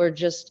well, or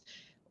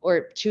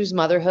choose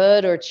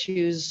motherhood, or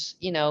choose,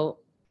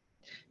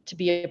 to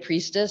be a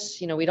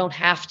priestess. We don't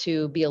have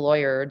to be a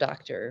lawyer or a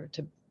doctor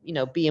to,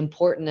 be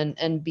important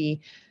and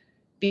be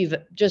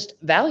just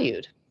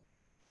valued.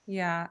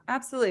 Yeah,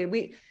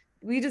 absolutely.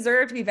 We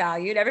deserve to be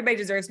valued. Everybody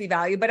deserves to be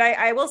valued. But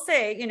I will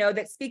say,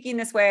 that speaking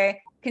this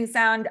way can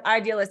sound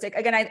idealistic.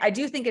 Again, I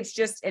do think it's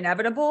just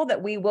inevitable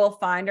that we will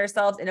find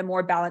ourselves in a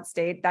more balanced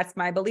state. That's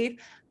my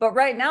belief. But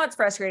right now it's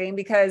frustrating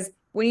because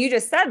when you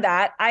just said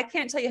that, I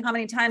can't tell you how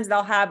many times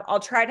I'll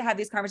try to have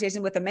these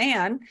conversations with a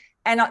man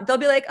and they'll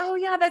be like, oh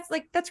yeah,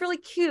 that's really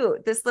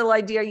cute. This little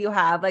idea you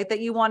have, like that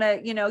you want to,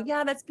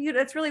 yeah, that's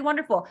beautiful. That's really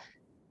wonderful.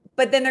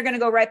 But then they're going to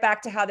go right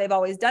back to how they've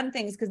always done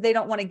things because they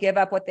don't want to give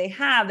up what they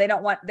have. They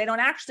don't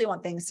actually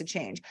want things to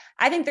change.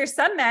 I think there's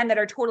some men that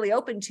are totally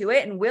open to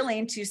it and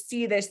willing to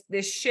see this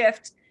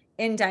shift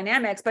in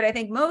dynamics. But I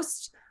think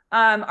most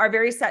are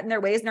very set in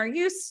their ways and are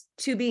used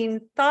to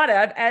being thought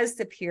of as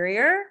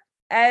superior,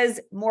 as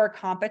more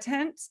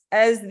competent,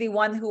 as the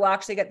one who will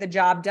actually get the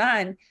job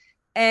done.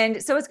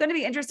 And so it's going to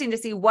be interesting to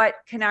see what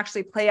can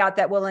actually play out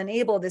that will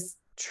enable this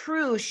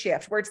true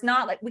shift where it's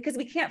not like, because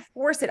we can't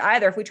force it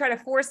either. If we try to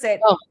force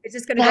it, it's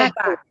just going to go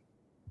back.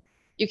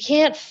 You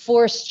can't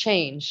force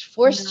change.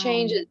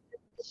 Change,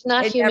 it's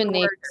not human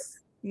nature.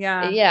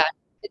 Yeah.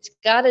 It's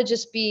got to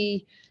just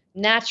be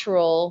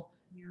natural,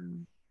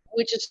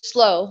 which is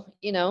slow,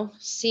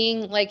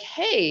 seeing like,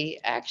 hey,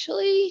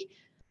 actually,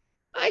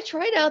 I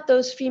tried out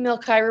those female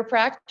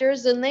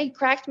chiropractors and they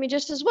cracked me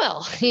just as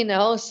well,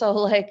 so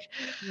like,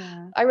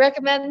 I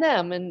recommend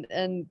them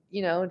and,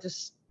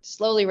 just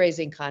slowly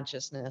raising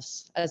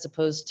consciousness as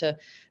opposed to,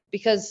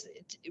 because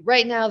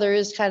right now there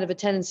is kind of a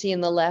tendency in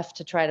the left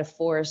to try to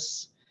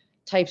force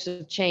types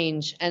of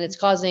change, and it's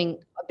causing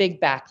a big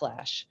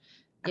backlash.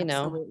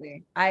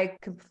 Absolutely. I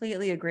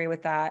completely agree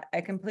with that.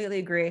 I completely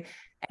agree.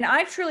 And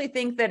I truly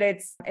think that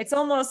it's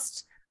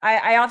almost,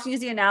 I often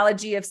use the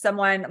analogy of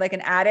someone like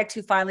an addict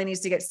who finally needs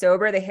to get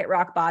sober. They hit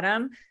rock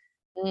bottom.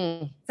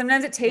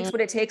 Sometimes it takes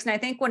what it takes. And I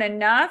think when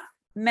enough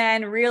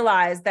men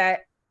realize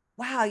that,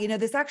 wow,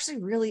 this actually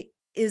really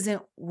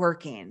isn't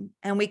working,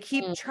 and we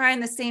keep trying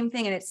the same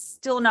thing and it's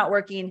still not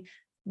working,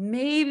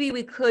 maybe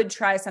we could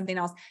try something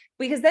else.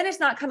 Because then it's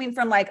not coming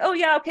from like, oh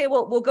yeah, okay,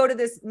 well, we'll go to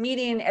this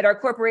meeting at our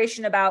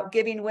corporation about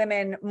giving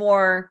women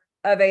more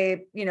of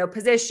a,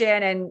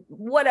 position and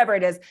whatever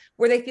it is,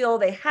 where they feel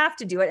they have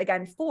to do it,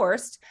 again,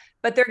 forced,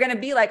 but they're going to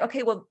be like,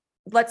 okay, well,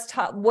 let's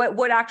talk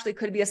what actually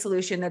could be a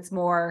solution that's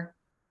more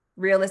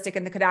realistic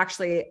and that could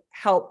actually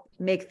help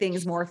make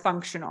things more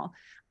functional.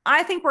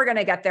 I think we're going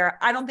to get there.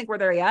 I don't think we're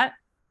there yet.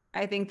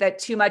 I think that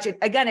too much,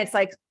 again, it's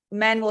like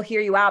men will hear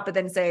you out, but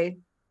then say,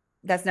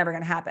 that's never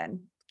going to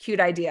happen. Cute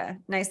idea,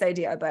 nice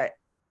idea, but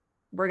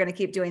we're going to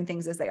keep doing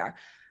things as they are.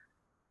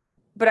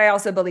 But I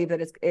also believe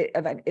that it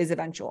is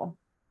eventual.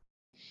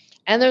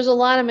 And there's a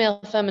lot of male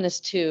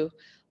feminists too.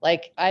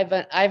 Like I've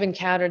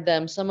encountered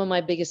them. Some of my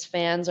biggest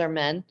fans are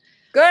men.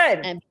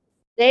 Good. And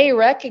they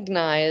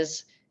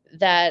recognize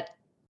that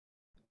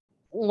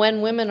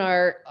when women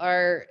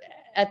are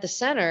at the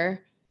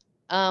center,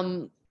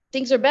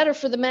 things are better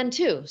for the men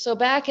too. So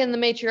back in the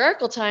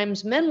matriarchal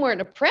times, men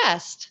weren't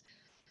oppressed.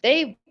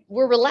 They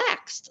were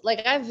relaxed.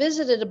 Like I've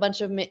visited a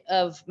bunch of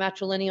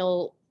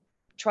matrilineal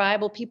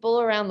tribal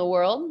people around the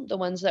world, the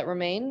ones that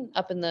remain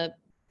up in the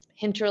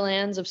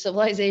hinterlands of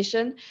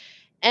civilization.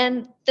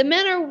 And the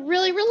men are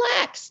really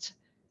relaxed.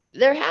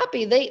 They're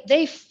happy.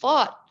 They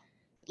fought.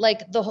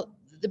 Like the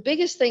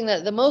biggest thing,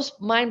 that the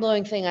most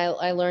mind-blowing thing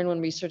I learned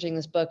when researching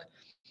this book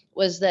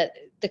was that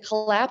the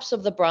collapse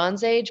of the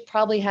Bronze Age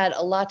probably had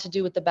a lot to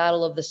do with the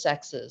battle of the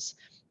sexes.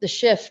 The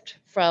shift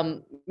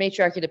from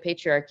matriarchy to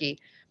patriarchy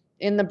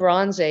in the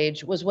Bronze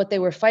Age was what they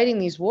were fighting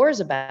these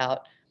wars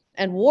about.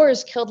 And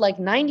wars killed like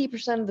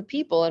 90% of the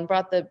people and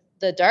brought the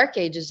Dark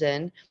Ages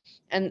in.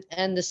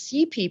 And the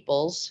sea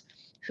peoples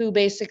who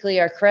basically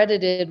are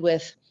credited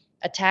with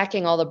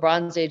attacking all the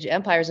Bronze Age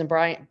empires and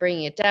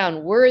bringing it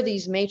down were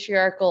these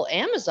matriarchal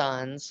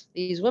Amazons,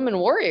 these women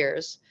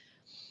warriors.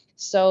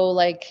 So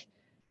like,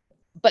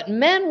 but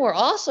men were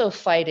also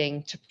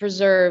fighting to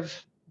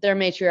preserve their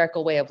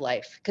matriarchal way of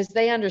life because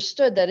they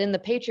understood that in the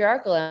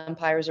patriarchal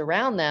empires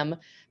around them,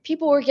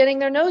 people were getting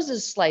their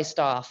noses sliced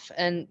off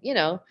and,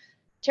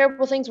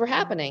 terrible things were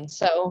happening.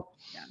 So,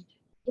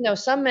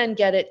 some men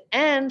get it.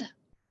 And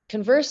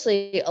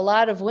conversely, a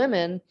lot of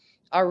women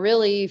are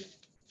really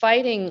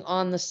fighting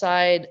on the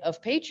side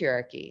of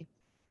patriarchy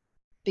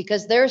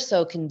because they're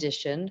so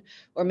conditioned,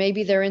 or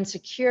maybe they're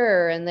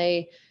insecure and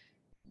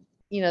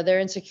they're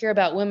insecure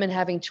about women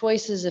having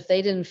choices. If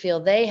they didn't feel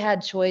they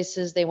had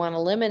choices, they want to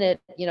limit it.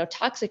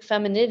 Toxic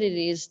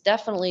femininity has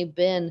definitely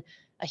been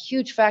a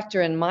huge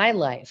factor in my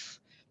life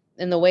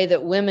in the way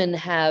that women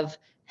have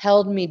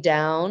held me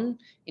down.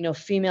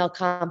 Female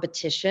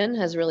competition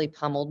has really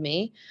pummeled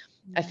me.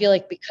 I feel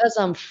like because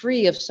I'm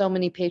free of so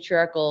many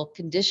patriarchal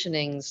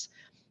conditionings,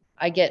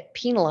 I get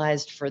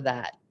penalized for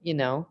that,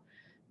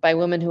 by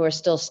women who are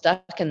still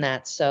stuck in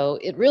that. So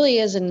it really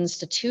is an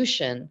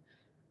institution,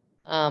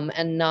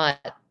 and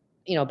not,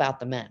 about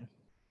the men.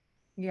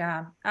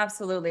 Yeah,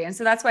 absolutely. And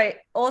so that's why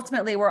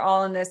ultimately we're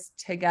all in this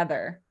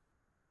together.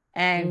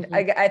 And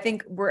I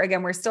think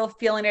we're still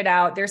feeling it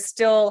out. There's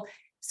still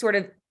sort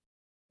of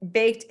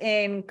baked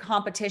in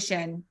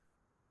competition,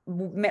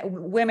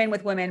 women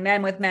with women,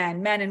 men with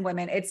men and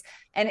women.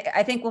 And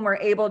I think when we're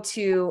able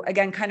to,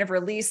 again, kind of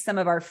release some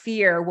of our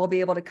fear, we'll be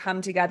able to come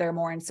together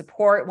more and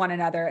support one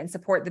another and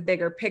support the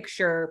bigger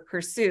picture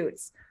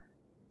pursuits.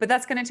 But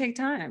that's going to take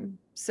time.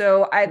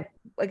 So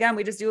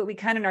we just do what we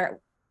can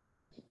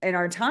in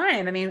our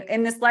time. I mean,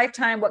 in this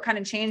lifetime, what kind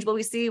of change will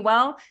we see?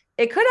 Well,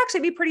 it could actually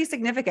be pretty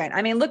significant.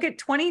 I mean, look at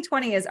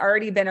 2020 has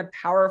already been a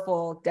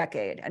powerful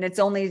decade, and it's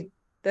only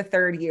the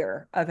third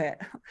year of it.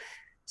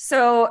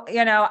 So,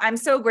 I'm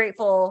so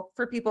grateful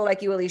for people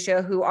like you,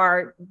 Alicia, who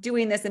are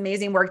doing this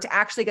amazing work to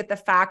actually get the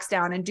facts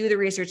down and do the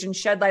research and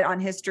shed light on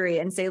history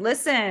and say,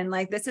 listen,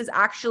 like this is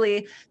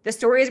actually, the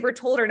stories we're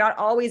told are not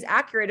always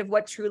accurate of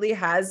what truly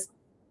has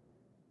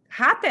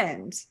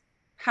happened,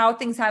 how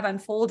things have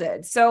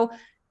unfolded. So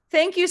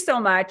thank you so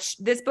much.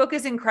 This book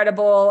is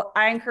incredible.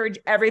 I encourage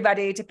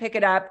everybody to pick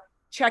it up,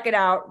 check it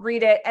out,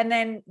 read it. And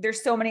then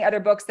there's so many other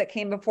books that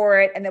came before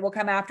it and that will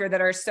come after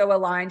that are so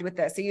aligned with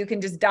this. So you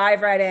can just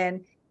dive right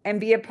in and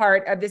be a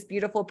part of this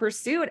beautiful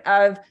pursuit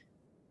of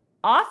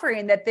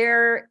offering that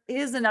there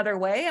is another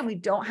way and we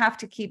don't have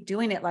to keep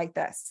doing it like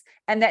this.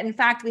 And that in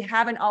fact, we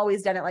haven't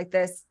always done it like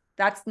this.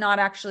 That's not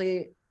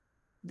actually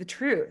the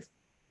truth,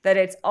 that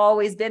it's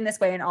always been this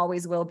way and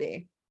always will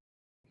be.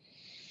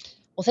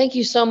 Well, thank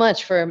you so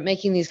much for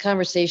making these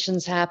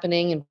conversations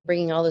happening and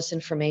bringing all this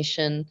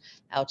information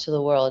out to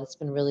the world. It's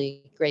been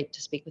really great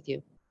to speak with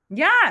you.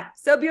 Yeah,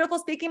 so beautiful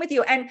speaking with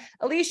you. And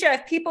Alicia,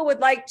 if people would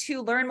like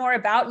to learn more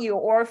about you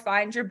or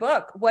find your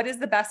book, what is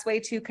the best way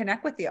to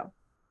connect with you?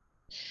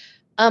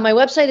 My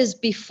website is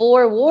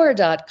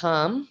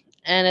beforewar.com.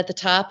 And at the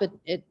top,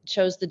 it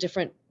shows the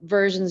different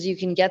versions you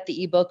can get,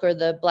 the ebook or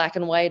the black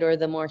and white or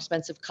the more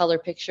expensive color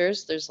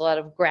pictures. There's a lot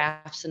of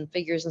graphs and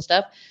figures and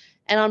stuff.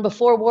 And on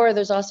Before War,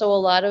 there's also a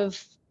lot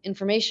of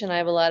information. I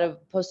have a lot of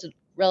posted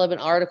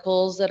relevant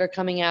articles that are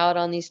coming out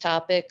on these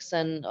topics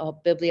and a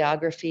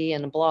bibliography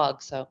and a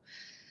blog. So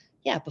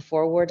yeah,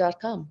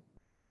 beforewar.com.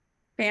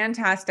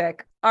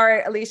 Fantastic. All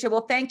right, Alicia.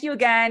 Well, thank you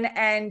again.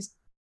 And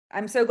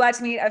I'm so glad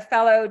to meet a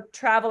fellow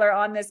traveler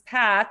on this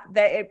path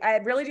that I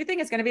really do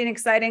think it's going to be an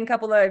exciting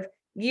couple of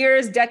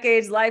years,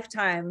 decades,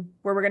 lifetime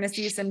where we're going to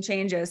see some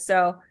changes.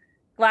 So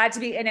glad to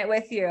be in it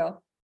with you.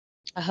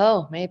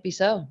 Oh, may it be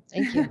so.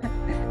 Thank you.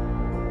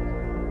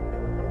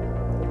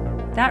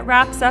 That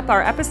wraps up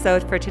our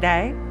episode for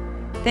today.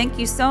 Thank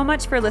you so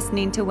much for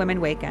listening to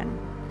Women Waken.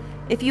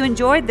 If you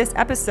enjoyed this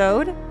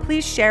episode,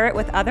 please share it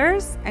with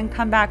others and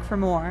come back for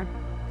more.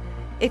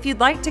 If you'd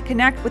like to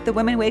connect with the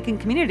Women Waken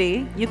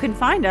community, you can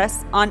find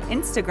us on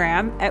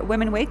Instagram at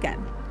Women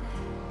Waken.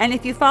 And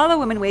if you follow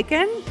Women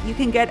Waken, you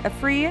can get a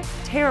free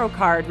tarot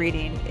card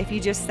reading if you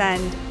just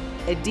send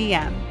a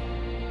DM.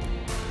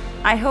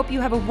 I hope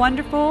you have a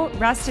wonderful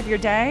rest of your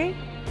day,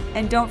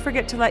 and don't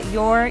forget to let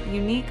your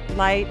unique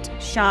light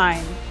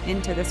shine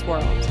into this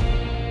world.